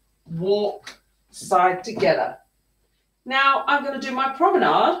 walk, walk, side together. Now I'm going to do my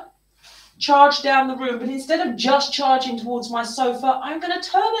promenade, charge down the room, but instead of just charging towards my sofa, I'm going to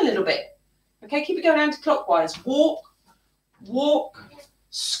turn a little bit. Okay, keep it going anti-clockwise. Walk, walk,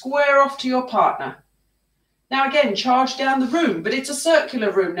 square off to your partner. Now again, charge down the room, but it's a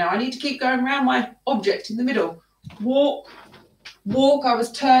circular room now. I need to keep going around my object in the middle. Walk, walk, I was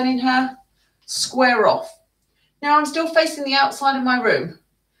turning her, square off. Now I'm still facing the outside of my room.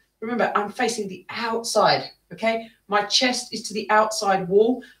 Remember, I'm facing the outside, okay? My chest is to the outside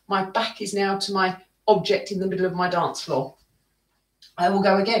wall. My back is now to my object in the middle of my dance floor. I will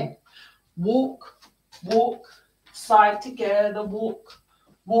go again. Walk, walk, side together, walk,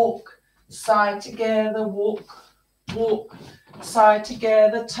 walk, side together, walk, walk, side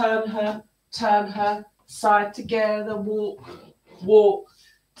together, turn her, side together, walk, walk,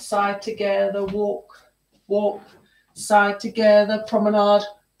 side together, walk, walk, side together, promenade,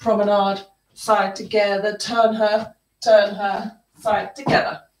 promenade, side together, turn her, side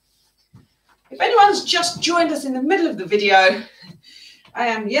together. If anyone's just joined us in the middle of the video, I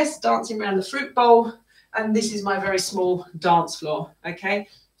am, yes, dancing around the fruit bowl, and this is my very small dance floor, okay?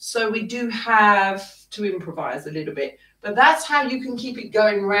 So we do have to improvise a little bit, but that's how you can keep it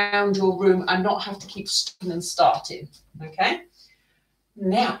going around your room and not have to keep stopping and starting, okay?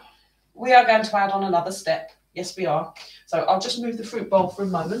 Now, we are going to add on another step. Yes, we are. So I'll just move the fruit bowl for a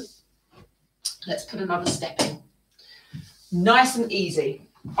moment. Let's put another step in. Nice and easy.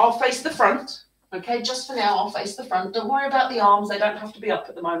 I'll face the front, okay? Just for now, I'll face the front. Don't worry about the arms. They don't have to be up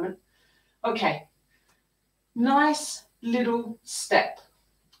at the moment. Okay. Nice little step.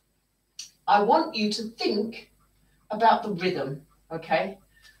 I want you to think about the rhythm, okay?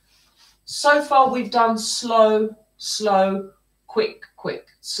 So far, we've done slow, slow, quick, quick,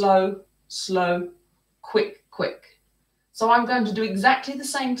 slow, slow, quick, quick. So I'm going to do exactly the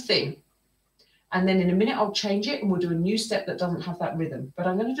same thing. And then in a minute, I'll change it and we'll do a new step that doesn't have that rhythm. But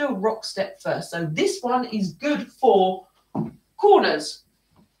I'm going to do a rock step first. So this one is good for corners,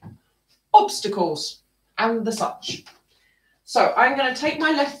 obstacles, and the such. So I'm going to take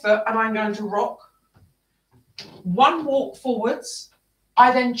my left foot and I'm going to rock. One walk forwards.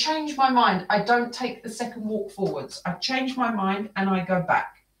 I then change my mind. I don't take the second walk forwards. I change my mind and I go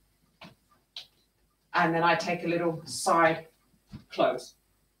back. And then I take a little side close.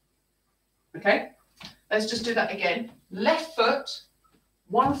 Okay, let's just do that again. Left foot,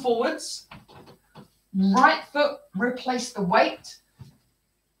 one forwards. Right foot, replace the weight.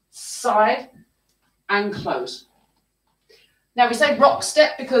 Side and close. Now we say rock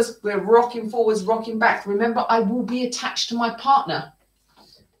step because we're rocking forwards, rocking back. Remember, I will be attached to my partner,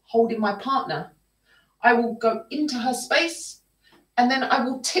 holding my partner. I will go into her space and then I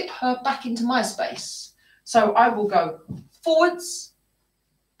will tip her back into my space. So I will go forwards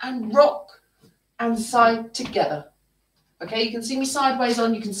and rock and side together. Okay, you can see me sideways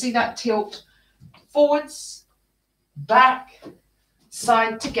on, you can see that tilt. Forwards, back,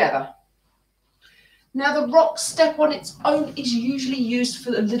 side together. Now the rock step on its own is usually used for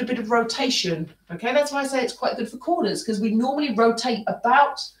a little bit of rotation. Okay, that's why I say it's quite good for corners, because we normally rotate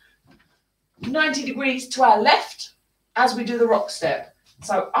about 90 degrees to our left as we do the rock step.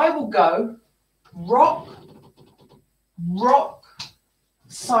 So I will go rock, rock,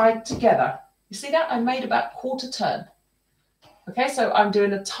 side together. You see that? I made about quarter turn. Okay, so I'm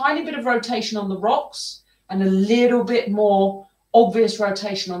doing a tiny bit of rotation on the rocks and a little bit more obvious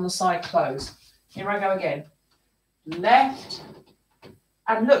rotation on the side close. Here I go again. Left.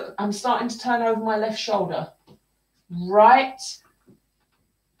 And look, I'm starting to turn over my left shoulder. Right.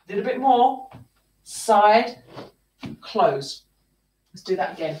 A little bit more. Side. Close. Let's do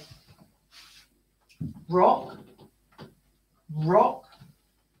that again. Rock. Rock.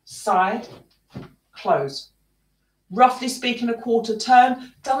 Side. Close. Roughly speaking, a quarter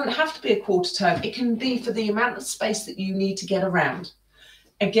turn. Doesn't have to be a quarter turn. It can be for the amount of space that you need to get around.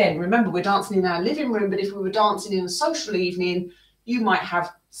 Again, remember, we're dancing in our living room, but if we were dancing in a social evening, you might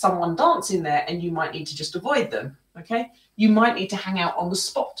have someone dancing there and you might need to just avoid them, okay? You might need to hang out on the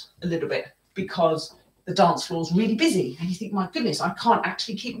spot a little bit because the dance floor is really busy and you think, my goodness, I can't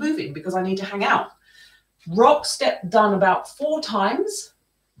actually keep moving because I need to hang out. Rock step done about 4 times.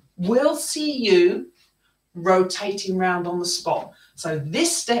 We'll see you rotating around on the spot. So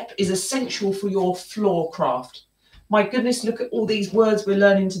this step is essential for your floor craft. My goodness, look at all these words we're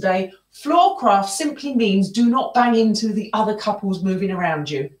learning today. Floor craft simply means do not bang into the other couples moving around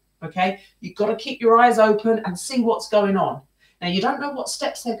you, okay? You've got to keep your eyes open and see what's going on. Now, you don't know what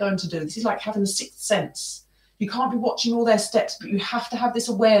steps they're going to do. This is like having a sixth sense. You can't be watching all their steps, but you have to have this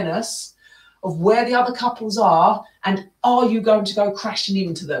awareness of where the other couples are and are you going to go crashing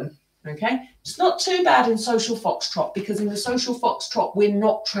into them, okay? It's not too bad in social foxtrot because in the social foxtrot, we're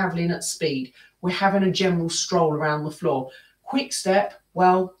not traveling at speed. We're having a general stroll around the floor. Quick step,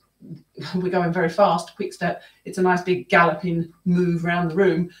 well, we're going very fast. Quick step, it's a nice big galloping move around the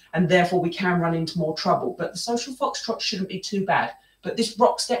room, and therefore we can run into more trouble. But the social foxtrot shouldn't be too bad. But this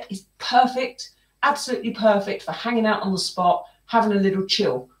rock step is perfect, absolutely perfect for hanging out on the spot, having a little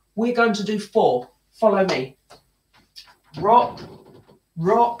chill. We're going to do 4. Follow me. Rock,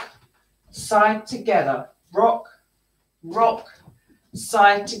 rock, side together. Rock, rock,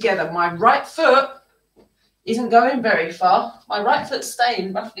 side together. My right foot isn't going very far. My right foot's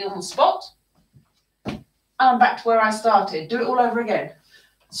staying roughly on the spot. And I'm back to where I started. Do it all over again.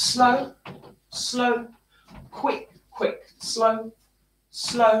 Slow, slow, quick, quick. Slow,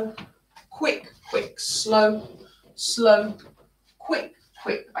 slow, quick, quick, slow, slow, quick,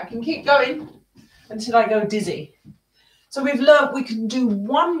 quick. I can keep going until I go dizzy. So we've learned we can do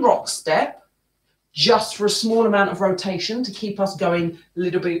one rock step just for a small amount of rotation to keep us going a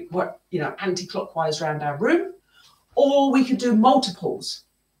little bit, anti-clockwise around our room. Or we could do multiples,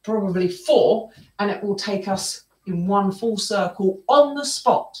 probably 4, and it will take us in one full circle on the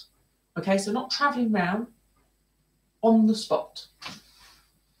spot. Okay, so not traveling round, on the spot.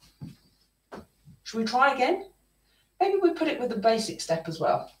 Should we try again? Maybe we put it with the basic step as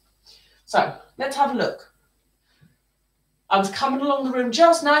well. So let's have a look. I was coming along the room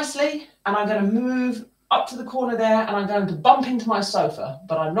just nicely, and I'm going to move up to the corner there, and I'm going to bump into my sofa,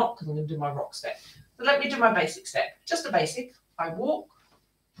 but I'm not, because I'm going to do my rock step. So let me do my basic step, just a basic. I walk,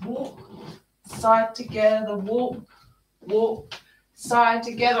 walk, side together, walk, walk, side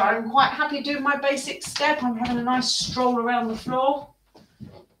together. I'm quite happy doing my basic step. I'm having a nice stroll around the floor.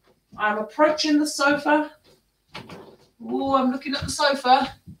 I'm approaching the sofa. Oh, I'm looking at the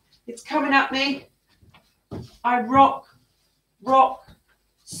sofa. It's coming at me. I rock, rock,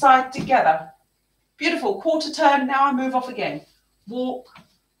 side together. Beautiful. Quarter turn. Now I move off again. Walk,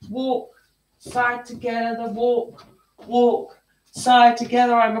 walk, side together, walk, walk, side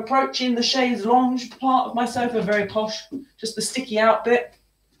together. I'm approaching the chaise lounge part of my sofa, very posh, just the sticky out bit.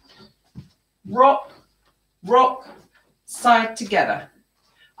 Rock, rock, side together.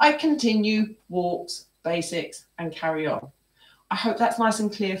 I continue, walks, basics, and carry on. I hope that's nice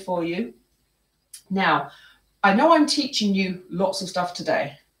and clear for you. Now, I know I'm teaching you lots of stuff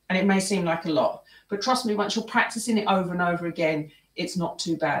today, and it may seem like a lot, but trust me, once you're practicing it over and over again, it's not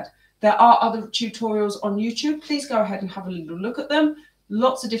too bad. There are other tutorials on YouTube. Please go ahead and have a little look at them.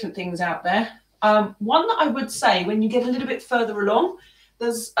 Lots of different things out there. One that I would say, when you get a little bit further along,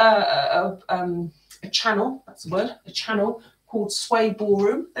 there's a channel, that's the word, a channel called Sway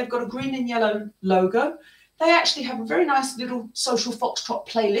Ballroom. They've got a green and yellow logo. They actually have a very nice little social foxtrot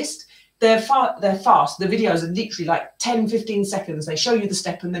playlist. They're fast. The videos are literally like 10, 15 seconds. They show you the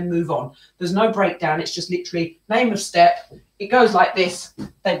step and then move on. There's no breakdown. It's just literally name of step. It goes like this.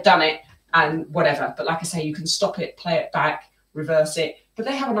 They've done it and whatever. But like I say, you can stop it, play it back, reverse it. But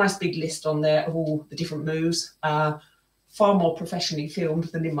they have a nice big list on there of all the different moves. Far more professionally filmed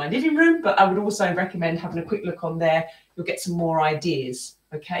than in my living room. But I would also recommend having a quick look on there. You'll get some more ideas.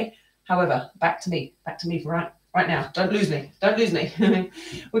 Okay. However, back to me for right now. Don't lose me. Don't lose me.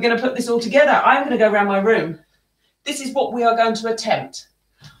 We're going to put this all together. I'm going to go around my room. This is what we are going to attempt.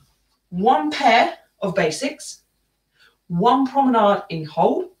 One pair of basics, one promenade in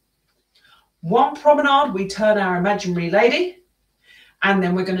hold, one promenade, we turn our imaginary lady, and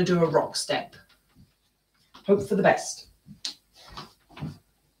then we're going to do a rock step. Hope for the best.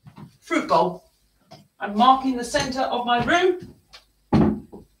 Fruit bowl. I'm marking the center of my room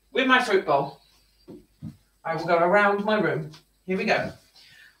with my fruit bowl. I will go around my room. Here we go.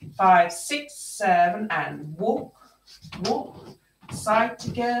 5, 6, 7, and walk, walk, side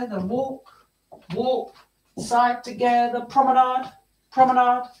together, walk, walk, side together, promenade,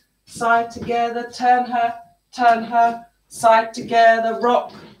 promenade, side together, turn her, side together,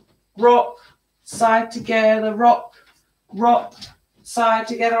 rock, rock, side together, rock, rock, side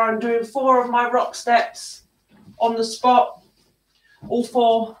together. I'm doing 4 of my rock steps on the spot. All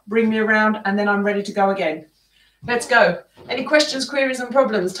 4 bring me around, and then I'm ready to go again. Let's go. Any questions, queries, and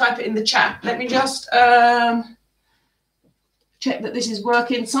problems? Type it in the chat. Let me just check that this is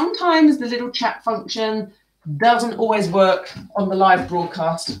working. Sometimes the little chat function doesn't always work on the live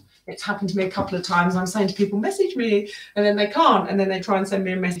broadcast. It's happened to me a couple of times. I'm saying to people, message me, and then they can't. And then they try and send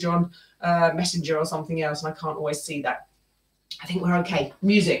me a message on Messenger or something else, and I can't always see that. I think we're okay.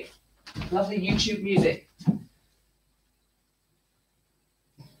 Music. Lovely YouTube music.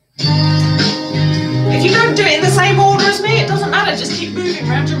 If you don't do it in the same order as me, it doesn't matter. Just keep moving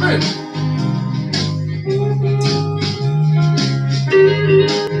around your room.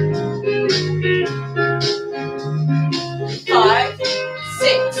 Five,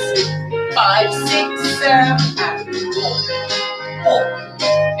 six, 7, and walk, walk,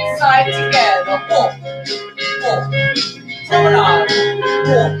 side together, walk, walk, promenade,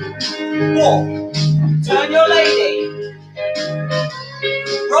 walk, walk, turn your lady,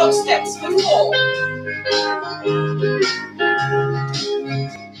 rock steps for 4.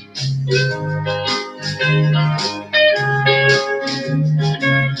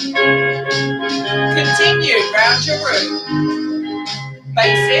 Continue round your room.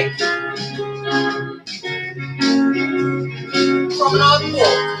 Basic. Promenade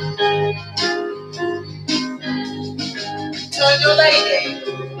walk. Turn your lady.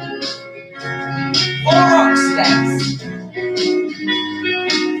 4 rock steps.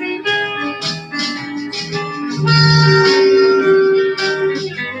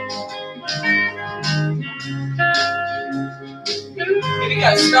 Here we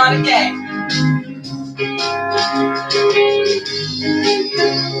go, start again.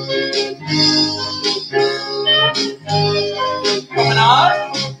 Promenade,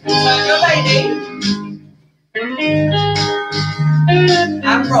 turn your lady,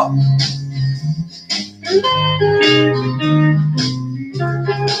 and rock.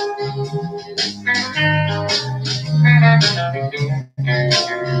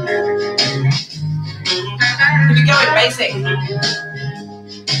 Here we go in basic.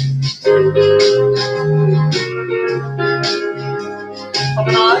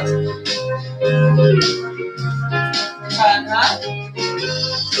 Promenade. Turn her.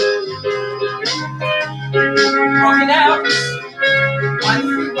 Rock it out. 1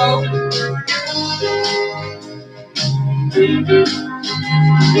 through roll.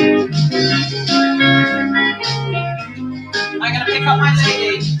 I'm going to pick up my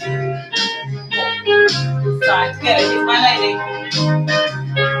lady. Side together, here's my lady.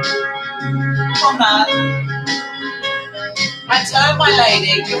 Promenade. I turn my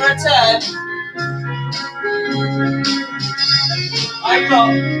lady, give her a turn. I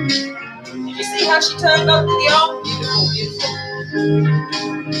rock. Did you see how she turned up with the arm? Beautiful, beautiful.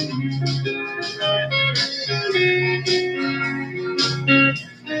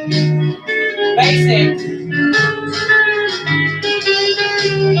 Basic.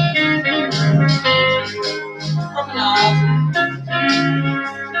 Promenade.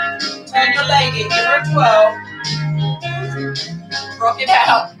 Turn your lady, give her a twirl. Rock it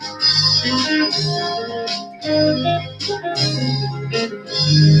out.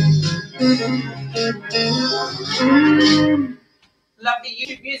 Lovely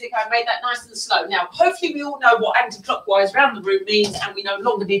YouTube music. I made that nice and slow. Now, hopefully we all know what anti-clockwise round the room means, and we no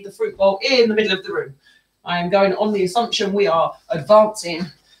longer need the fruit bowl in the middle of the room. I am going on the assumption we are advancing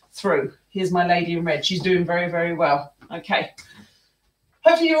through. Here's my lady in red. She's doing very, very well. Okay.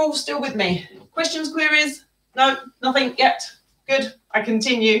 Hopefully you're all still with me. Questions, queries? No, nothing yet. Good. I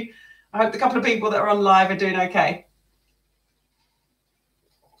continue. I hope the couple of people that are on live are doing okay.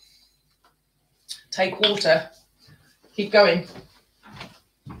 Take water. Keep going.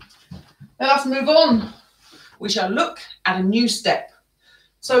 Let us move on. We shall look at a new step.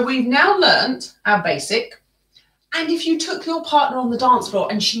 So we've now learnt our basic. And if you took your partner on the dance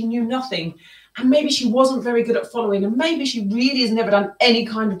floor and she knew nothing, and maybe she wasn't very good at following, and maybe she really has never done any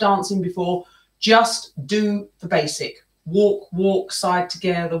kind of dancing before, just do the basic. Walk, walk, side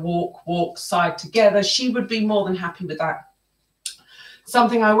together, walk, walk, side together. She would be more than happy with that.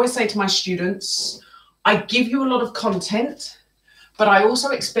 Something I always say to my students, I give you a lot of content, but I also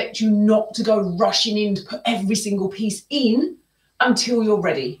expect you not to go rushing in to put every single piece in until you're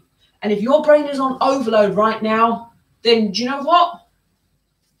ready. And if your brain is on overload right now, then do you know what?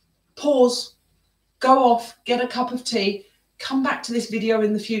 Pause, go off, get a cup of tea, come back to this video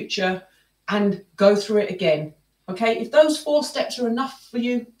in the future and go through it again. Okay, if those 4 steps are enough for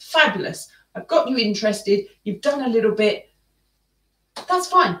you, fabulous. I've got you interested, you've done a little bit, that's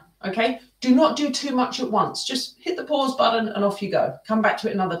fine, okay? Do not do too much at once. Just hit the pause button and off you go. Come back to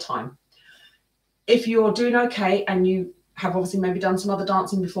it another time. If you're doing okay and you have obviously maybe done some other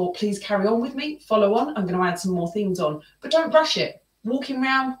dancing before, please carry on with me, follow on. I'm going to add some more things on, but don't rush it. Walking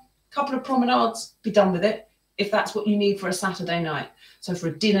around, a couple of promenades, be done with it, if that's what you need for a Saturday night. So for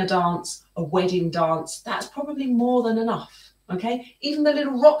a dinner dance, a wedding dance, that's probably more than enough, okay? Even the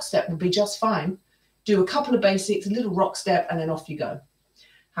little rock step would be just fine. Do a couple of basics, a little rock step, and then off you go.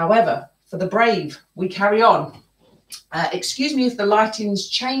 However, for the brave, we carry on. Excuse me if the lighting's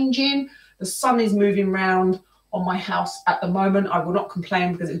changing. The sun is moving around on my house at the moment. I will not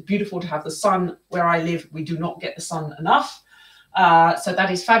complain because it's beautiful to have the sun where I live. We do not get the sun enough. So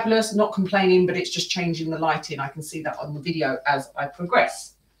that is fabulous, not complaining, but it's just changing the lighting. I can see that on the video as I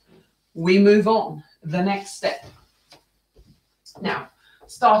progress. We move on, the next step. Now,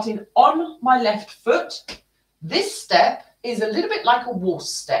 starting on my left foot, this step is a little bit like a waltz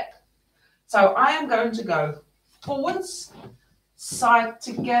step. So I am going to go forwards, side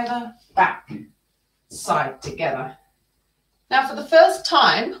together, back, side together. Now for the first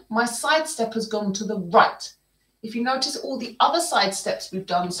time, my side step has gone to the right. If you notice, all the other side steps we've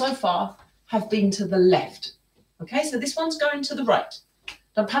done so far have been to the left. Okay, so this one's going to the right.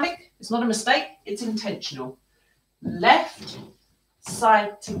 Don't panic, it's not a mistake, it's intentional. Left,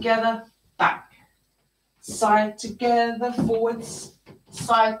 side together, back. Side together, forwards,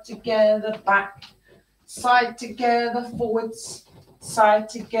 side together, back. Side together, forwards, side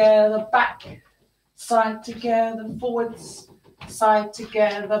together, back. Side together, forwards, side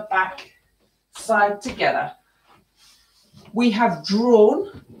together, back. Side together. we have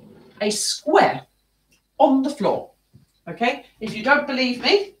drawn a square on the floor. Okay, if you don't believe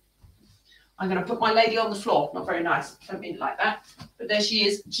me, I'm going to put my lady on the floor. Not very nice, don't mean it like that. But there she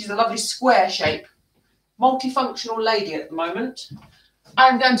is. She's a lovely square shape, multifunctional lady at the moment.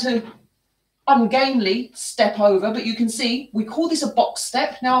 I'm going to ungainly step over, but you can see we call this a box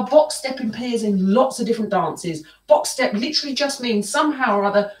step. Now, a box step appears in lots of different dances. Box step literally just means somehow or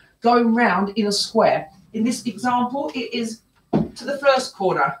other going round in a square. In this example, it is to the first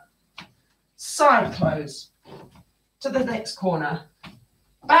corner, side close, to the next corner,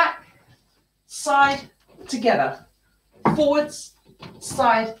 back, side, together, forwards,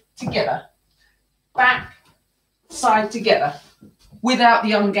 side, together, back, side, together, without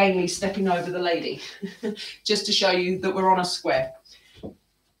the ungainly stepping over the lady, just to show you that we're on a square.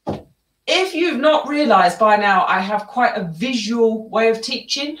 If you've not realised by now, I have quite a visual way of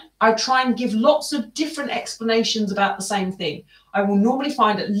teaching. I try and give lots of different explanations about the same thing. I will normally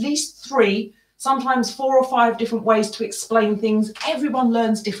find at least 3, sometimes 4 or 5 different ways to explain things. Everyone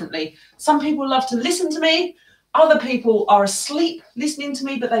learns differently. Some people love to listen to me. Other people are asleep listening to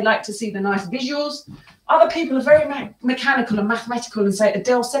me, but they like to see the nice visuals. Other people are very mechanical and mathematical and say,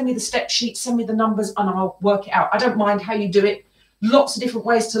 Adele, send me the step sheet, send me the numbers, and I'll work it out. I don't mind how you do it. Lots of different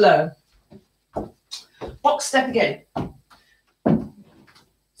ways to learn. Box step again.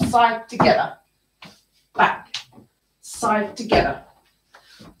 Side together. Back. Side together.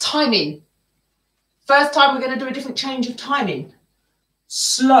 Timing. First time we're going to do a different change of timing.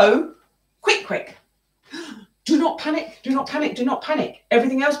 Slow, quick, quick. Do not panic, do not panic, do not panic.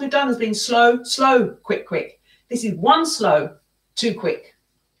 Everything else we've done has been slow, slow, quick, quick. This is 1 slow, 2 quick.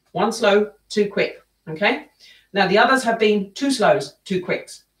 1 slow, 2 quick, okay? Now the others have been 2 slows, 2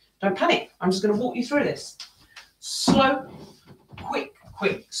 quicks. Don't panic, I'm just going to walk you through this. Slow, quick,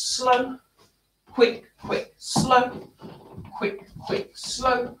 quick, slow, quick, quick, slow, quick, quick,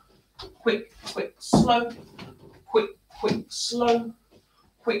 slow, quick, quick, slow, quick, quick, slow,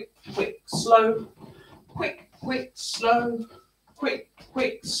 quick, quick, slow, quick, quick, slow, quick,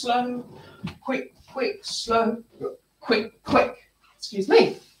 quick, slow, quick, quick, slow, quick, quick. Excuse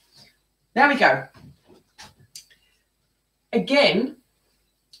me. There we go. Again,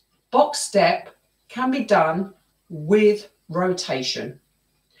 box step can be done with rotation.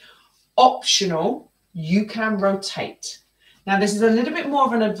 Optional, you can rotate. Now, this is a little bit more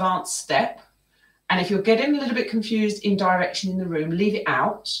of an advanced step. And if you're getting a little bit confused in direction in the room, leave it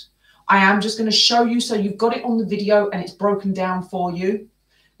out. I am just going to show you so you've got it on the video and it's broken down for you.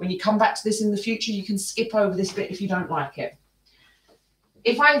 When you come back to this in the future, you can skip over this bit if you don't like it.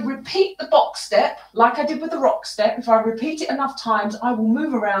 If I repeat the box step, like I did with the rock step, if I repeat it enough times, I will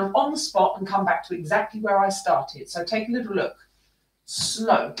move around on the spot and come back to exactly where I started. So take a little look.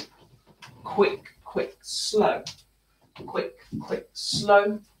 Slow, quick, quick, slow, quick, quick,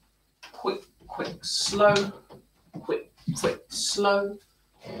 slow, quick, quick, slow, quick, quick, slow,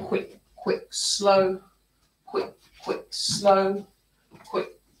 quick, quick, slow, quick, quick, slow,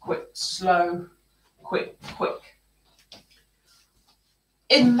 quick, quick, slow, quick, quick.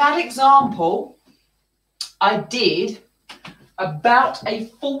 In that example, I did about a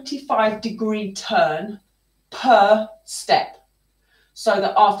 45-degree turn per step. So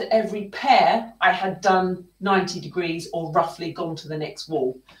that after every pair, I had done 90 degrees or roughly gone to the next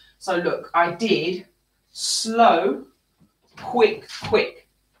wall. So look, I did slow, quick, quick.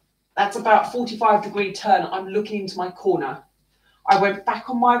 That's about 45-degree turn. I'm looking into my corner. I went back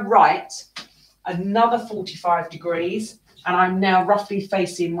on my right, another 45 degrees, and I'm now roughly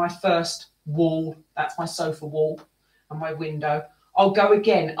facing my first wall. That's my sofa wall and my window. I'll go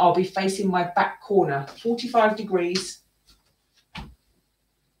again. I'll be facing my back corner, 45 degrees.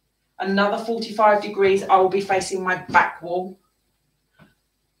 Another 45 degrees, I will be facing my back wall.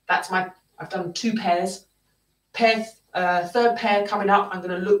 I've done 2 pairs. Third pair coming up, I'm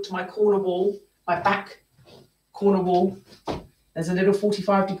going to look to my corner wall, my back corner wall. There's a little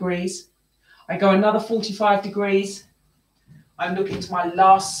 45 degrees. I go another 45 degrees. I'm looking to my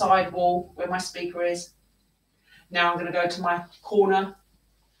last side wall where my speaker is. Now I'm going to go to my corner.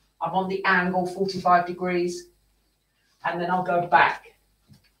 I'm on the angle 45 degrees. And then I'll go back.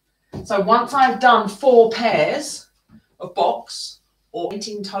 So once I've done 4 pairs of box, or 8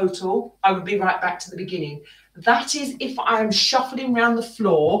 in total, I would be right back to the beginning. That is if I am shuffling around the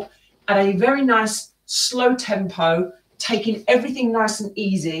floor at a very nice slow tempo, taking everything nice and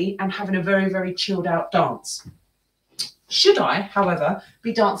easy and having a very, very chilled out dance. Should I, however,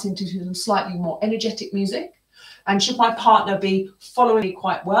 be dancing to some slightly more energetic music, and should my partner be following me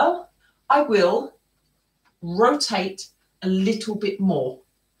quite well, I will rotate a little bit more.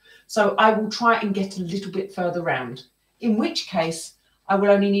 So I will try and get a little bit further round. in which case I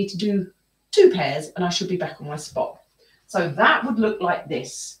will only need to do 2 pairs and I should be back on my spot. So that would look like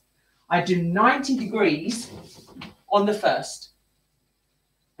this. I do 90 degrees on the first,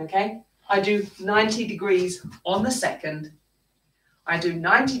 okay? I do 90 degrees on the second, I do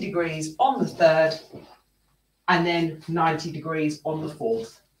 90 degrees on the third, and then 90 degrees on the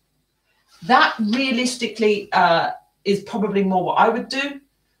fourth. That realistically is probably more what I would do.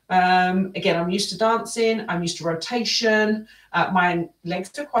 Again, I'm used to dancing, I'm used to rotation. My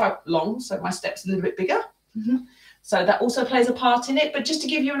legs are quite long, so my step's a little bit bigger. So that also plays a part in it. But just to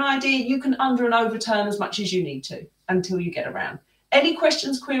give you an idea, you can under and overturn as much as you need to until you get around. Any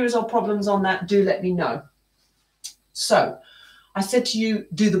questions, queries, or problems on that, do let me know. So I said to you,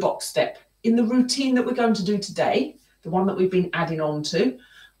 do the box step. In the routine that we're going to do today, the one that we've been adding on to,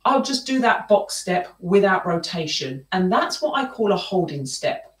 I'll just do that box step without rotation. And that's what I call a holding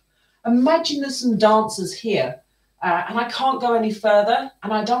step. Imagine there's some dancers here and I can't go any further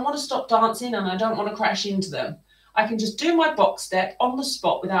and I don't want to stop dancing and I don't want to crash into them. I can just do my box step on the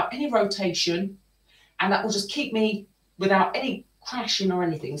spot without any rotation, and that will just keep me without any crashing or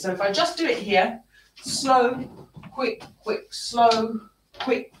anything. So if I just do it here, slow, quick, quick, slow,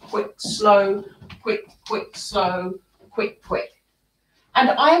 quick, quick, slow, quick, quick, slow, quick, quick.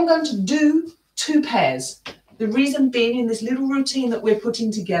 And I am going to do 2 pairs. The reason being, in this little routine that we're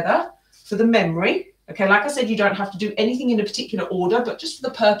putting together for the memory, okay, like I said, you don't have to do anything in a particular order, but just for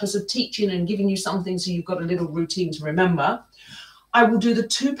the purpose of teaching and giving you something so you've got a little routine to remember, I will do the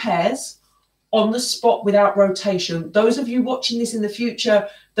 2 pairs on the spot without rotation. Those of you watching this in the future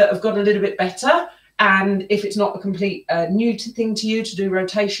that have got a little bit better, and if it's not a complete new thing to you to do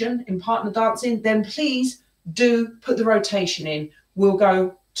rotation in partner dancing, then please do put the rotation in. We'll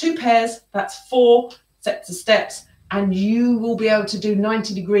go 2 pairs, that's 4 sets of steps, and you will be able to do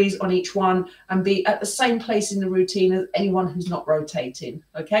 90 degrees on each one and be at the same place in the routine as anyone who's not rotating,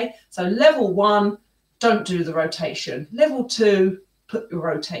 okay? So level 1, don't do the rotation. Level 2, put your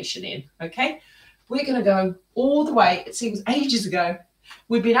rotation in, okay? We're gonna go all the way. It seems ages ago.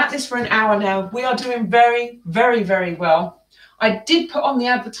 We've been at this for an hour now. We are doing very, very, very well. I did put on the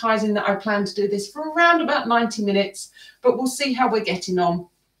advertising that I plan to do this for around about 90 minutes, but we'll see how we're getting on.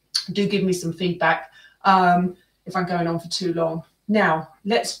 Do give me some feedback if I'm going on for too long. Now,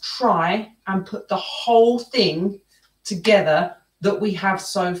 let's try and put the whole thing together that we have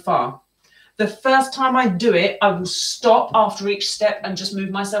so far. The first time I do it, I will stop after each step and just move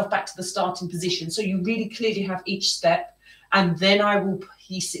myself back to the starting position. So you really clearly have each step, and then I will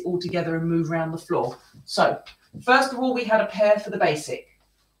piece it all together and move around the floor. So first of all, we had a pair for the basic.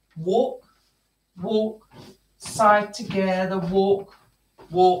 Walk, walk, side together, walk,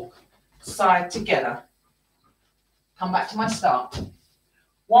 walk, side together. Come back to my start.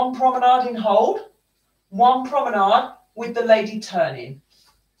 1 promenade in hold, 1 promenade with the lady turning.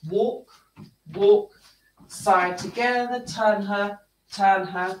 Walk, walk, side together, turn her,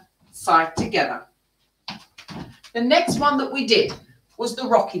 side together. The next one that we did was the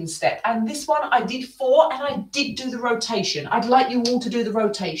rocking step. And this one I did 4 and I did do the rotation. I'd like you all to do the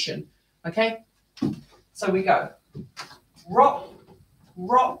rotation, okay? So we go. Rock,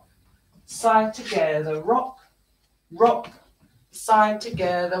 rock, side together, rock, rock, side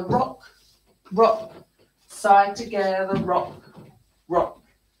together, rock, rock, side together, rock, rock,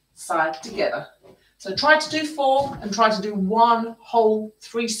 side together. So try to do 4 and try to do 1 whole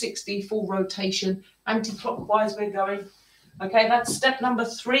 360 full rotation. Anti-clockwise we're going. Okay, that's step number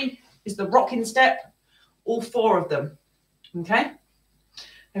 3 is the rocking step. All 4 of them. Okay.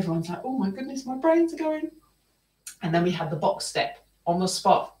 Everyone's like, oh my goodness, my brains are going. And then we had the box step on the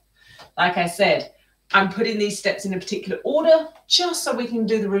spot. Like I said, I'm putting these steps in a particular order just so we can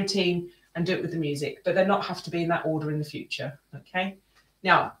do the routine and do it with the music, but they not have to be in that order in the future. Okay.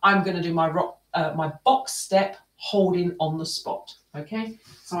 Now I'm going to do my my box step holding on the spot. Okay.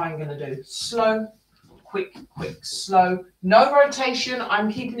 So I'm going to do slow, quick, quick, slow. No rotation.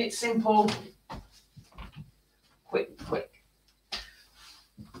 I'm keeping it simple. Quick, quick.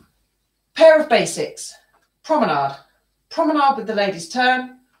 Pair of basics. Promenade. Promenade with the ladies'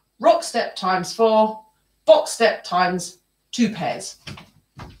 turn. Rock step times 4. Box step times 2 pairs.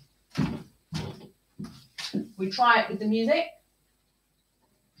 We try it with the music.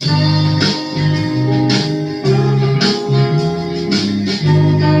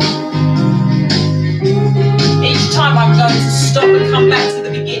 Each time I'm going to stop and come back to the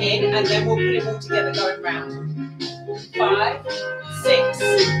beginning, and then we'll put it all together going round. 5, 6,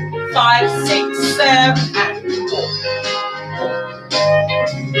 5, 6, 7, and walk.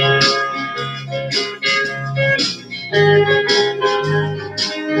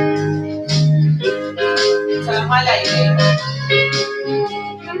 So my baby.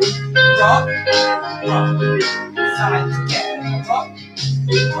 Rock, rock, side together. Rock,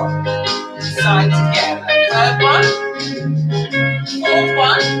 rock, side together. Third one. Fourth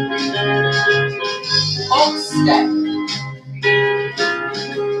one. Fox step.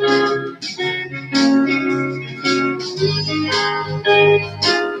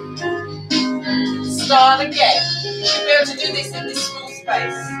 Start again. You should be able to do this in this small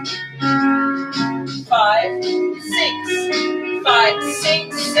space. 5, 6, 5,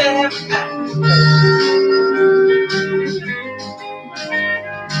 6, 7, and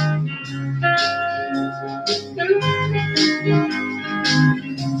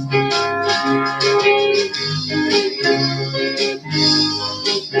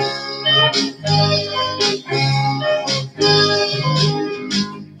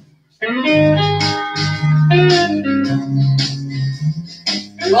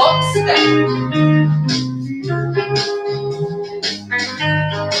box step.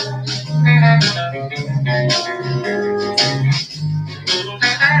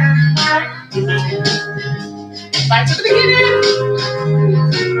 Back to the beginning.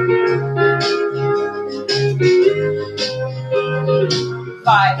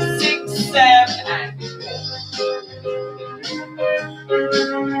 5, 6, 7, and 4.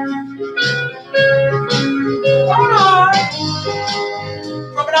 Alright.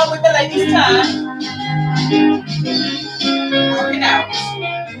 Promenade with the ladies' turn. Rock it out.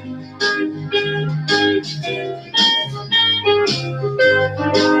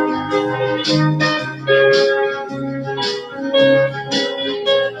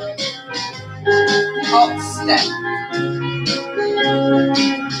 Hop step.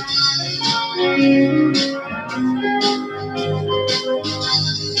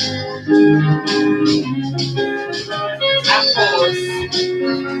 And pause.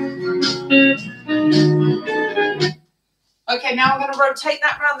 Okay, now I'm going to rotate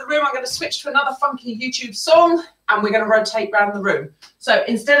that around the room. I'm going to switch to another funky YouTube song, and we're going to rotate around the room. So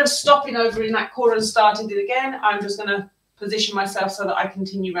instead of stopping over in that corner and starting it again, I'm just going to position myself so that I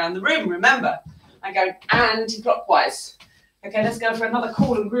continue around the room. Remember, I go anti-clockwise. Okay, let's go for another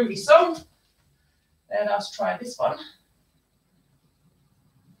cool and groovy song. Let us try this one.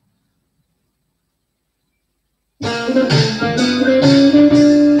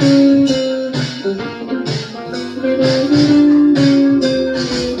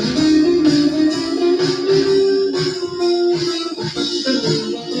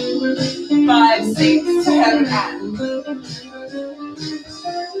 Five, 6, 7, and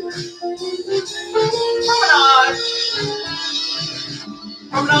promenade.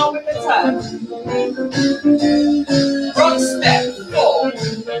 Promenade with the turn. Rock step. 4,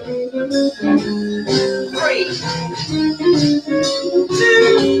 3,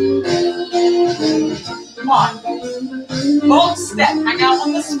 2, 1. Box step. Hang out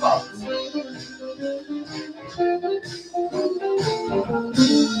on the spot.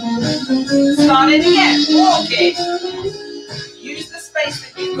 Start it again. Walk it. Use the space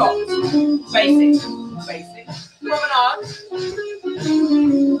that you've got. Basic. Basic. Promenade.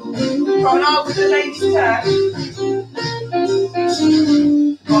 Promenade with the ladies' turn.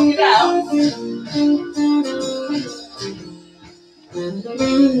 Rock it out.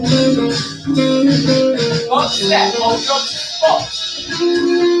 Box step. Hold your spot.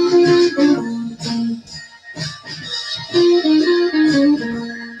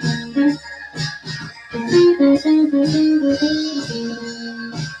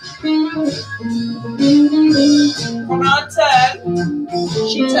 Promenade turn.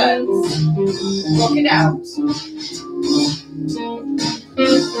 She turns. Rock it out.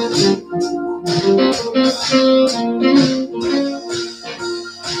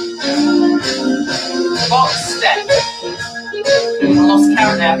 Box step. I lost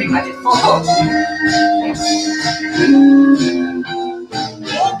count now. I think I did 4.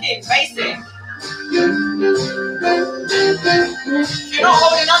 Walking, basic. If you're not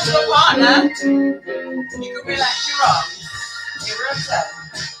holding on to a partner, you can relax your arms. Give her a turn.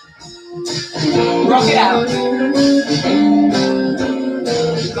 Rock it out.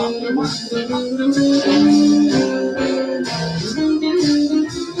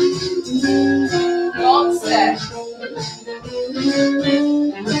 Box step.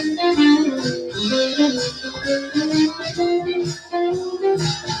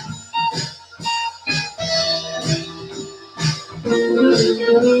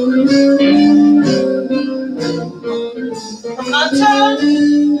 Promenade turn.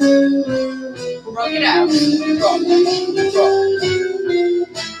 Rock it out. Rock. Rock.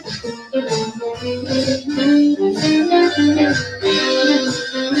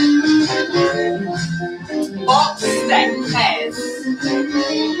 Box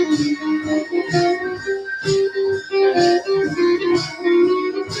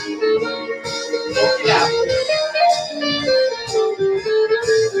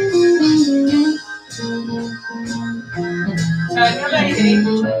Ready?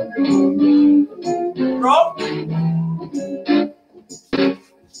 Rock. 2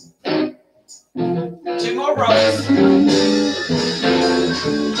 more rocks.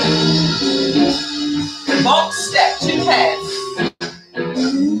 Box step, 2 pairs.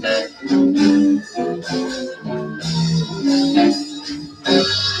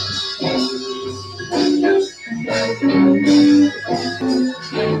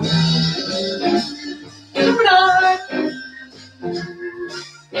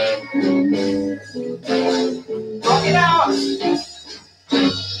 Rock it out.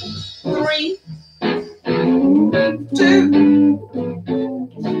 3,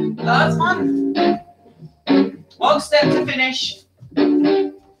 2. Last one. Box step to finish.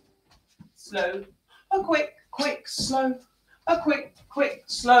 Slow, a quick, quick, slow, a quick, quick,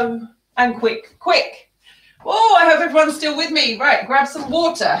 slow, and quick, quick. Oh, I hope everyone's still with me. Right, grab some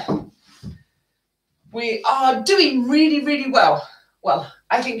water. We are doing really, really well. Well,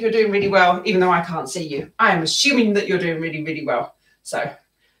 I think you're doing really well, even though I can't see you. I am assuming that you're doing really, really well. So,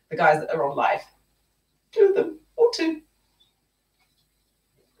 the guys that are on live, 2 of them, or 2.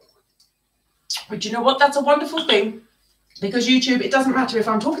 But you know what? That's a wonderful thing. Because YouTube, it doesn't matter if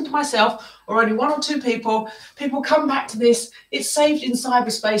I'm talking to myself or only 1 or 2 people, people come back to this. It's saved in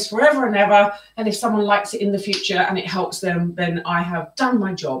cyberspace forever and ever. And if someone likes it in the future and it helps them, then I have done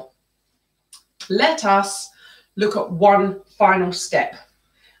my job. Let us look at one final step.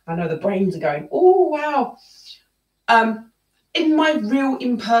 I know the brains are going, oh, wow. In my real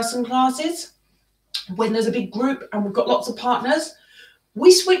in-person classes, when there's a big group and we've got lots of partners,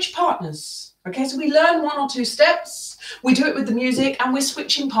 we switch partners. Okay, so we learn 1 or 2 steps, we do it with the music, and we're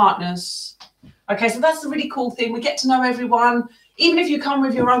switching partners. Okay, so that's the really cool thing. We get to know everyone. Even if you come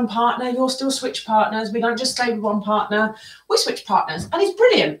with your own partner, you'll still switch partners. We don't just stay with 1 partner, we switch partners. And it's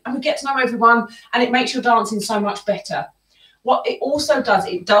brilliant, and we get to know everyone, and it makes your dancing so much better. What it also does,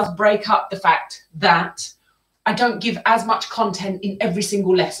 it does break up the fact that I don't give as much content in every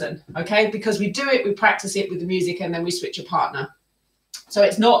single lesson, okay? Because we do it, we practice it with the music, and then we switch a partner. So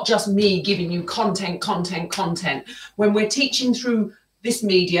it's not just me giving you content. When we're teaching through this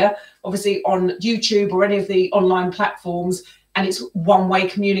media, obviously on YouTube or any of the online platforms, and it's one-way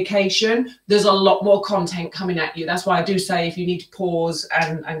communication, there's a lot more content coming at you. That's why I do say if you need to pause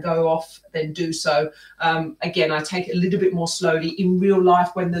and go off, then do so. Again, I take it a little bit more slowly in real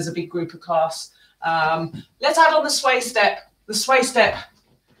life when there's a big group of class. Let's add on the sway step. The sway step.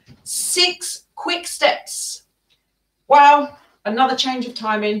 6 quick steps. Wow. Another change of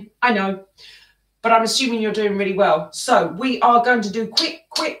timing, I know, but I'm assuming you're doing really well. So we are going to do quick.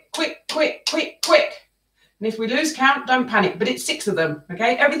 And if we lose count, don't panic, but it's 6 of them,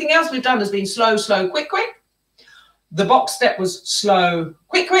 okay? Everything else we've done has been slow, quick. The box step was slow,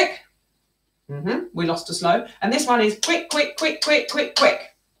 quick. We lost a slow. And this one is quick.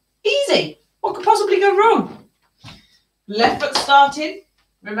 Easy. What could possibly go wrong? Left foot started.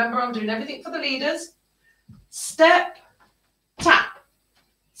 Remember, I'm doing everything for the leaders. Step, tap,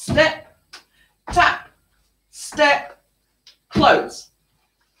 step, tap, step, close.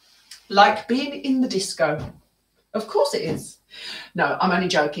 Like being in the disco. Of course it is. No, I'm only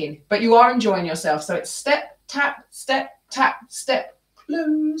joking, but you are enjoying yourself. So it's step, tap, step,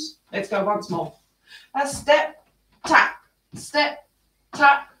 close. Let's go once more. A step, tap, step,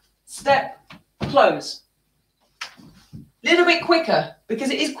 close. Little bit quicker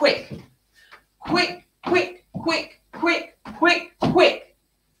because it is quick. Quick.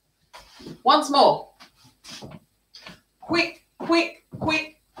 Once more. Quick.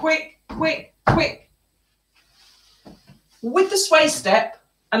 With the sway step,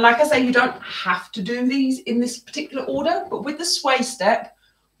 and like I say, you don't have to do these in this particular order, but with the sway step,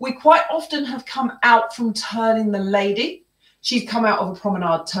 we quite often have come out from turning the lady. She's come out of a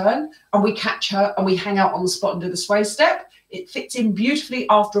promenade turn, and we catch her and we hang out on the spot and do the sway step. It fits in beautifully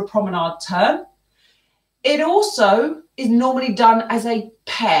after a promenade turn. It also is normally done as a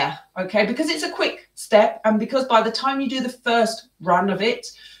pair, okay, because it's a quick step, and because by the time you do the first run of it,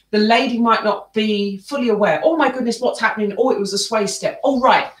 the lady might not be fully aware. Oh my goodness, what's happening? Oh, it was a sway step. Oh,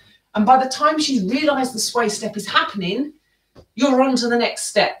 right. And by the time she's realized the sway step is happening, you're on to the next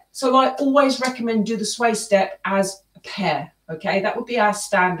step. So I always recommend do the sway step as a pair, okay? That would be our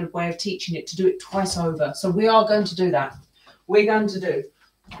standard way of teaching it, to do it twice over. So we are going to do that. We're going to do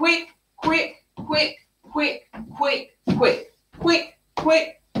quick.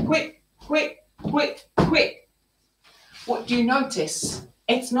 What do you notice?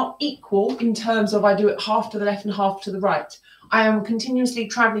 It's not equal in terms of I do it half to the left and half to the right. I am continuously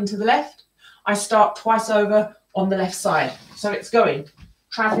traveling to the left. I start twice over on the left side. So it's going,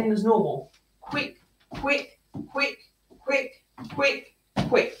 traveling as normal. Quick. quick,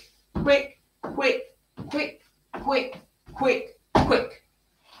 quick, quick, quick, quick, quick, quick, quick.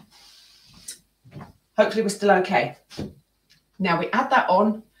 Hopefully we're still okay. Now we add that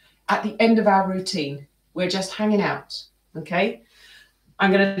on at the end of our routine. We're just hanging out, okay?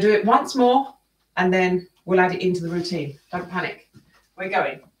 I'm going to do it once more and then we'll add it into the routine. Don't panic. We're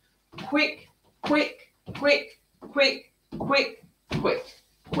going quick, quick, quick, quick, quick, quick,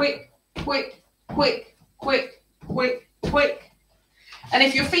 quick, quick, quick, quick, quick, quick. And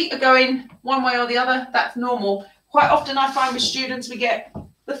if your feet are going one way or the other, that's normal. Quite often I find with students we get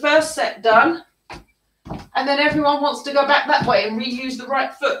the first set done and then everyone wants to go back that way and reuse the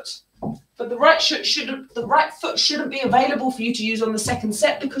right foot. But the right foot shouldn't be available for you to use on the second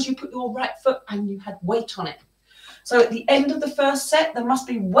set because you put your right foot and you had weight on it. So at the end of the first set, there must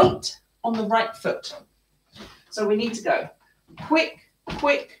be weight on the right foot. So we need to go quick,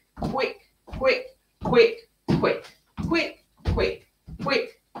 quick, quick, quick, quick, quick, quick, quick,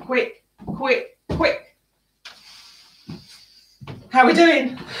 quick, quick, quick, quick. How are we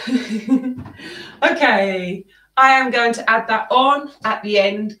doing? Okay, I am going to add that on at the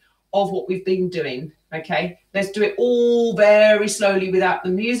end of what we've been doing. Okay, let's do it all very slowly without the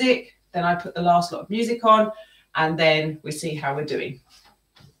music. Then I put the last lot of music on and then we see how we're doing.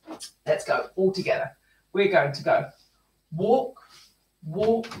 Let's go all together. We're going to go walk,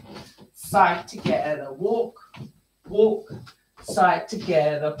 walk, side together, walk, walk, side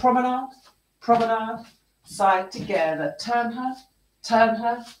together, promenade, promenade, side together, turn her,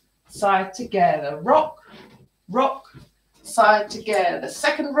 side together, rock, rock, side together,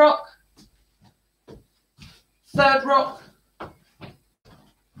 second rock, third rock,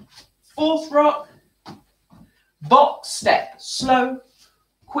 fourth rock, box step, slow,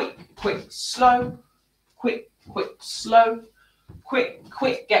 quick, quick, slow, quick, quick, slow, quick,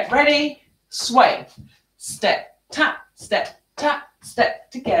 quick, get ready, sway, step, tap, step, step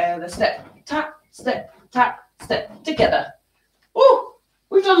together, step, tap, step together. Oh,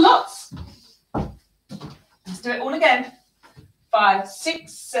 we've done lots. Let's do it all again. 5,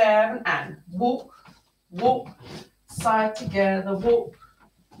 6, 7, and walk, walk, side together, walk,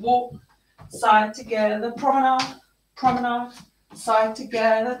 walk, side together, promenade, promenade, side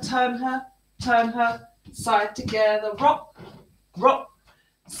together, turn her, side together, rock, rock,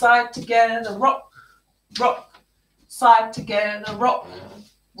 side together, rock, rock, side together, rock,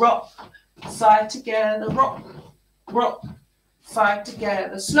 rock, side together, rock, rock, side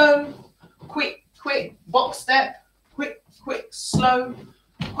together, slow, quick, quick, box step, quick, quick, slow,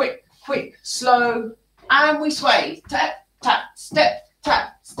 quick, quick, slow, and we sway, tap, tap, step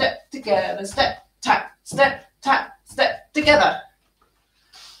together, step, tap, step together.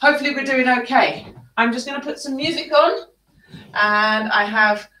 Hopefully we're doing okay. I'm just going to put some music on and I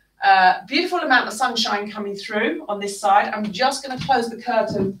have a beautiful amount of sunshine coming through on this side. I'm just going to close the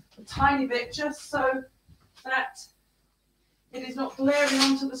curtain a tiny bit just so that it is not glaring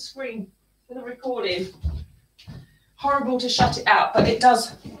onto the screen for the recording. Horrible to shut it out, but it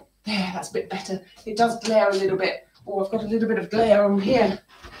does. There, that's a bit better. It does glare a little bit. Oh, I've got a little bit of glare on here.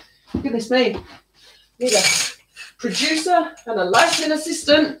 Goodness me. Need a producer and a lighting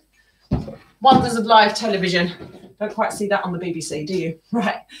assistant. Wonders of live television. Don't quite see that on the BBC, do you?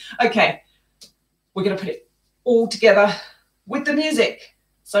 Right. Okay. We're going to put it all together with the music.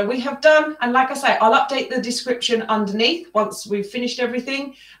 So we have done, and like I say, I'll update the description underneath once we've finished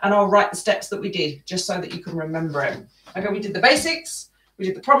everything, and I'll write the steps that we did, just so that you can remember it. Okay, we did the basics, we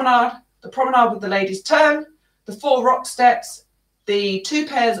did the promenade with the ladies' turn, the 4 rock steps, the 2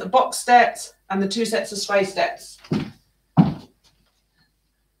 pairs of box steps, and the 2 sets of sway steps.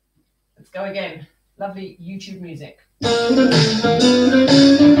 Let's go again. Lovely YouTube music. 5,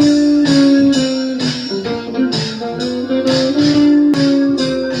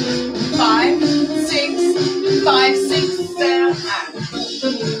 6, 7, and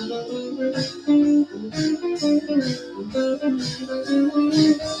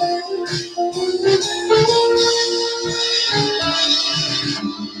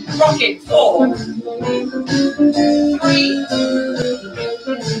rock it. 4, 3,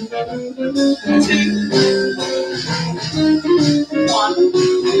 2,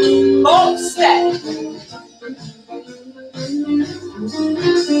 1. Box step.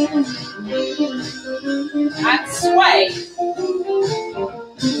 And sway.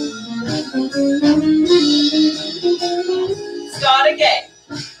 Start again.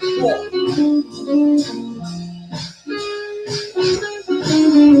 Walk.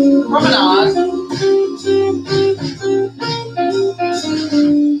 Promenade.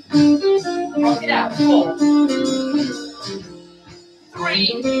 Rock it out. 4,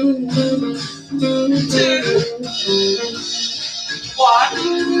 3, 2,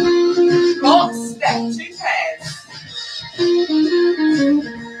 1, box step, 2 pairs.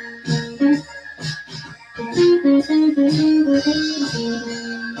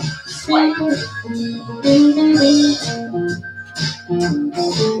 Sway.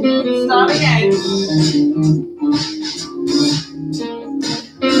 Start again.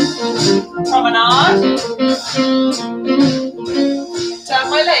 Promenade. Turn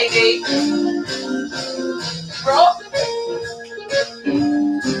my lady. Rock.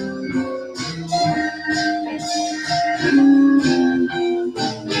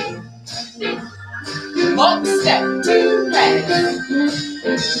 Box step, 2 pairs.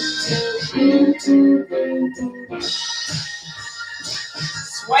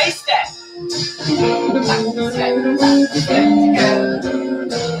 Sway step. Back step, together.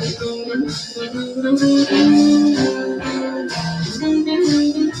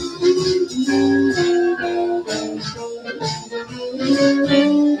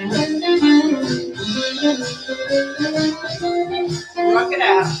 Rock it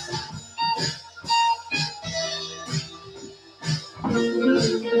out.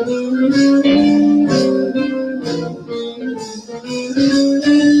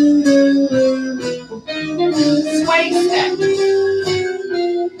 Sway step.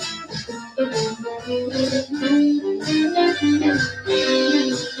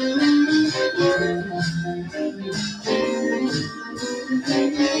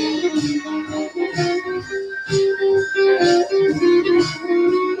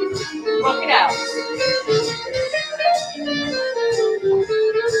 Rock it out.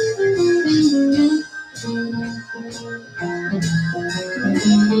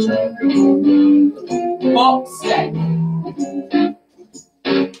 Box step.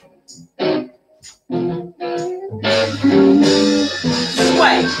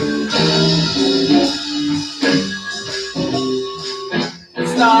 Sway.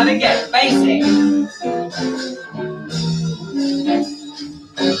 Start again. Basic.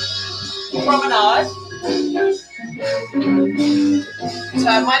 Promenade.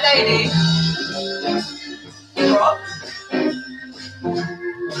 Turn my lady. Rock.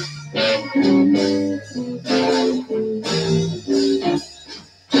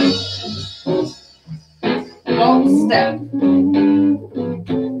 Box step.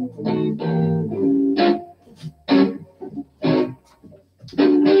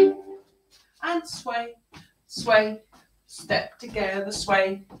 And sway, sway, step together,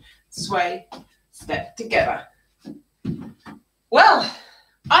 sway, sway, step together. Well,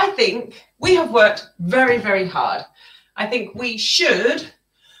 I think we have worked very, very hard. I think we should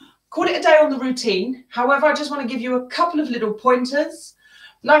call it a day on the routine. However, I just want to give you a couple of little pointers.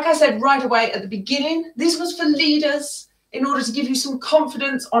 Like I said right away at the beginning, this was for leaders in order to give you some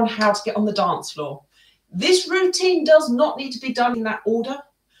confidence on how to get on the dance floor. This routine does not need to be done in that order.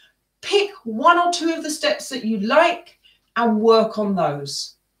 Pick 1 or 2 of the steps that you like and work on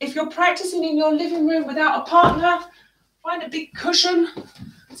those. If you're practicing in your living room without a partner, find a big cushion,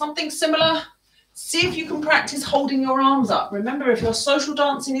 something similar. See if you can practice holding your arms up. Remember, if you're social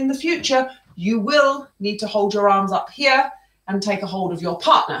dancing in the future, you will need to hold your arms up here and take a hold of your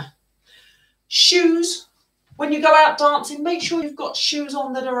partner. Shoes. When you go out dancing, make sure you've got shoes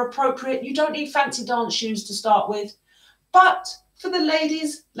on that are appropriate. You don't need fancy dance shoes to start with. But for the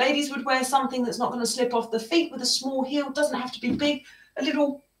ladies, ladies would wear something that's not going to slip off the feet with a small heel. It doesn't have to be big, a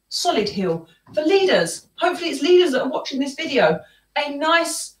little solid heel. For leaders, hopefully it's leaders that are watching this video, a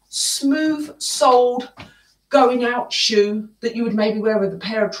nice, smooth-soled going out shoe that you would maybe wear with a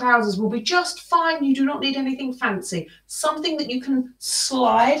pair of trousers will be just fine. You do not need anything fancy. Something that you can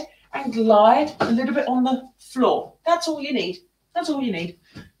slide and glide a little bit on the floor. That's all you need. That's all you need.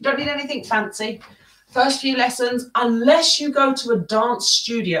 You don't need anything fancy. First few lessons, unless you go to a dance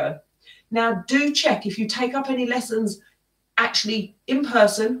studio. Now do check if you take up any lessons actually in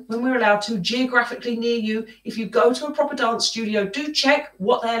person, when we're allowed to, geographically near you. If you go to a proper dance studio, do check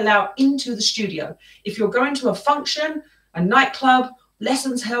what they allow into the studio. If you're going to a function, a nightclub,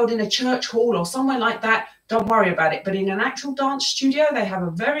 lessons held in a church hall or somewhere like that, don't worry about it. But in an actual dance studio, they have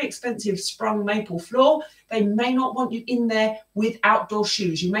a very expensive sprung maple floor. They may not want you in there with outdoor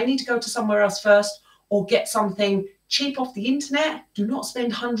shoes. You may need to go to somewhere else first or get something cheap off the internet. Do not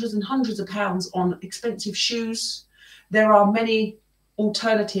spend hundreds and hundreds of pounds on expensive shoes. There are many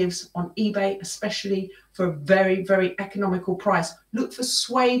alternatives on eBay, especially for a very, very economical price. Look for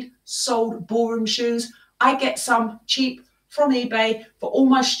suede soled ballroom shoes. I get some cheap from eBay for all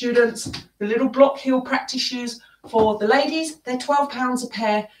my students. The little block heel practice shoes for the ladies, they're £12 a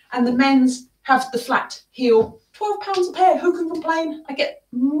pair, and the men's have the flat heel, £12 a pair. Who can complain? I get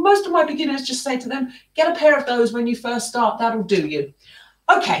most of my beginners just say to them, get a pair of those when you first start. That'll do you.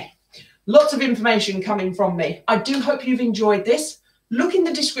 Okay, lots of information coming from me. I do hope you've enjoyed this. Look in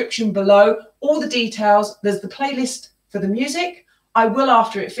the description below, all the details. There's the playlist for the music. I will,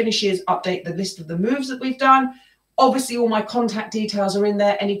 after it finishes, update the list of the moves that we've done. Obviously, all my contact details are in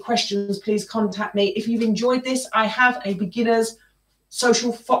there. Any questions, please contact me. If you've enjoyed this, I have a beginner's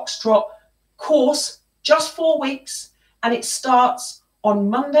social foxtrot course, just 4 weeks, and it starts on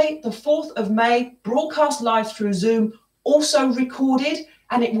Monday, the 4th of May, broadcast live through Zoom, also recorded,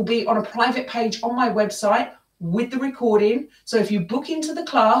 and it will be on a private page on my website with the recording. So if you book into the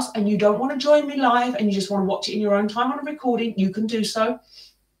class and you don't want to join me live and you just want to watch it in your own time on a recording, you can do so.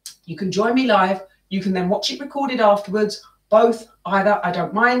 You can join me live. You can then watch it recorded afterwards, both, either, I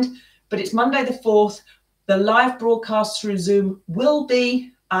don't mind. But it's Monday the 4th. The live broadcast through Zoom will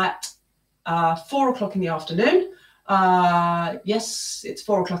be at 4 o'clock in the afternoon. Yes, it's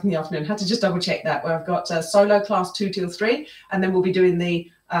 4 o'clock in the afternoon. Had to just double check that, where I've got solo class 2 till 3, and then we'll be doing the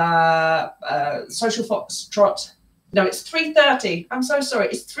social foxtrot. No, it's 3:30. I'm so sorry.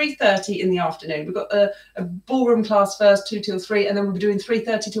 It's 3:30 in the afternoon. We've got a ballroom class first, 2 till 3, and then we'll be doing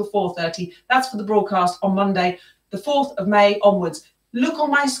 3:30 till 4:30. That's for the broadcast on Monday, the 4th of May onwards. Look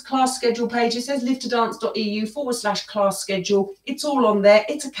on my class schedule page. It says livetodance.eu/class schedule. It's all on there.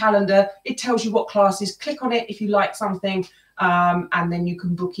 It's a calendar. It tells you what classes. Click on it if you like something, and then you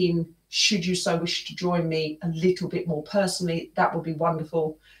can book in should you so wish to join me a little bit more personally. That would be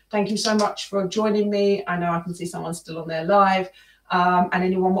wonderful. Thank you so much for joining me. I know I can see someone still on there live, and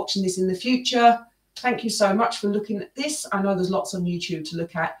anyone watching this in the future, thank you so much for looking at this. I know there's lots on YouTube to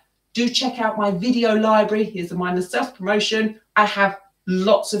look at. Do check out my video library. Here's the minor self-promotion. I have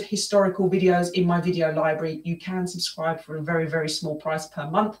lots of historical videos in my video library. You can subscribe for a very, very small price per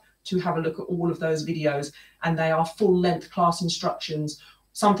month to have a look at all of those videos, and they are full-length class instructions.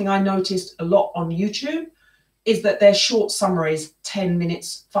 Something I noticed a lot on YouTube is that they're short summaries, 10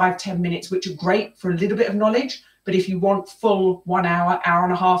 minutes, 5-10 minutes, which are great for a little bit of knowledge. But if you want full 1 hour, hour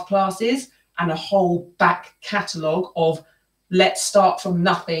and a half classes and a whole back catalogue of let's start from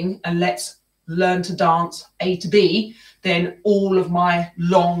nothing and let's learn to dance A to B, then all of my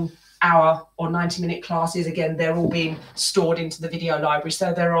long hour or 90-minute classes, again, they're all being stored into the video library.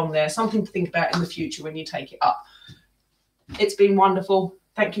 So they're on there. Something to think about in the future when you take it up. It's been wonderful.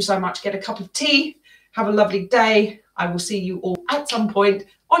 Thank you so much. Get a cup of tea. Have a lovely day. I will see you all at some point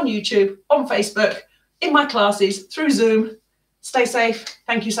on YouTube, on Facebook, in my classes, through Zoom. Stay safe.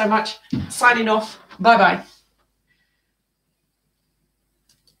 Thank you so much. Signing off. Bye-bye.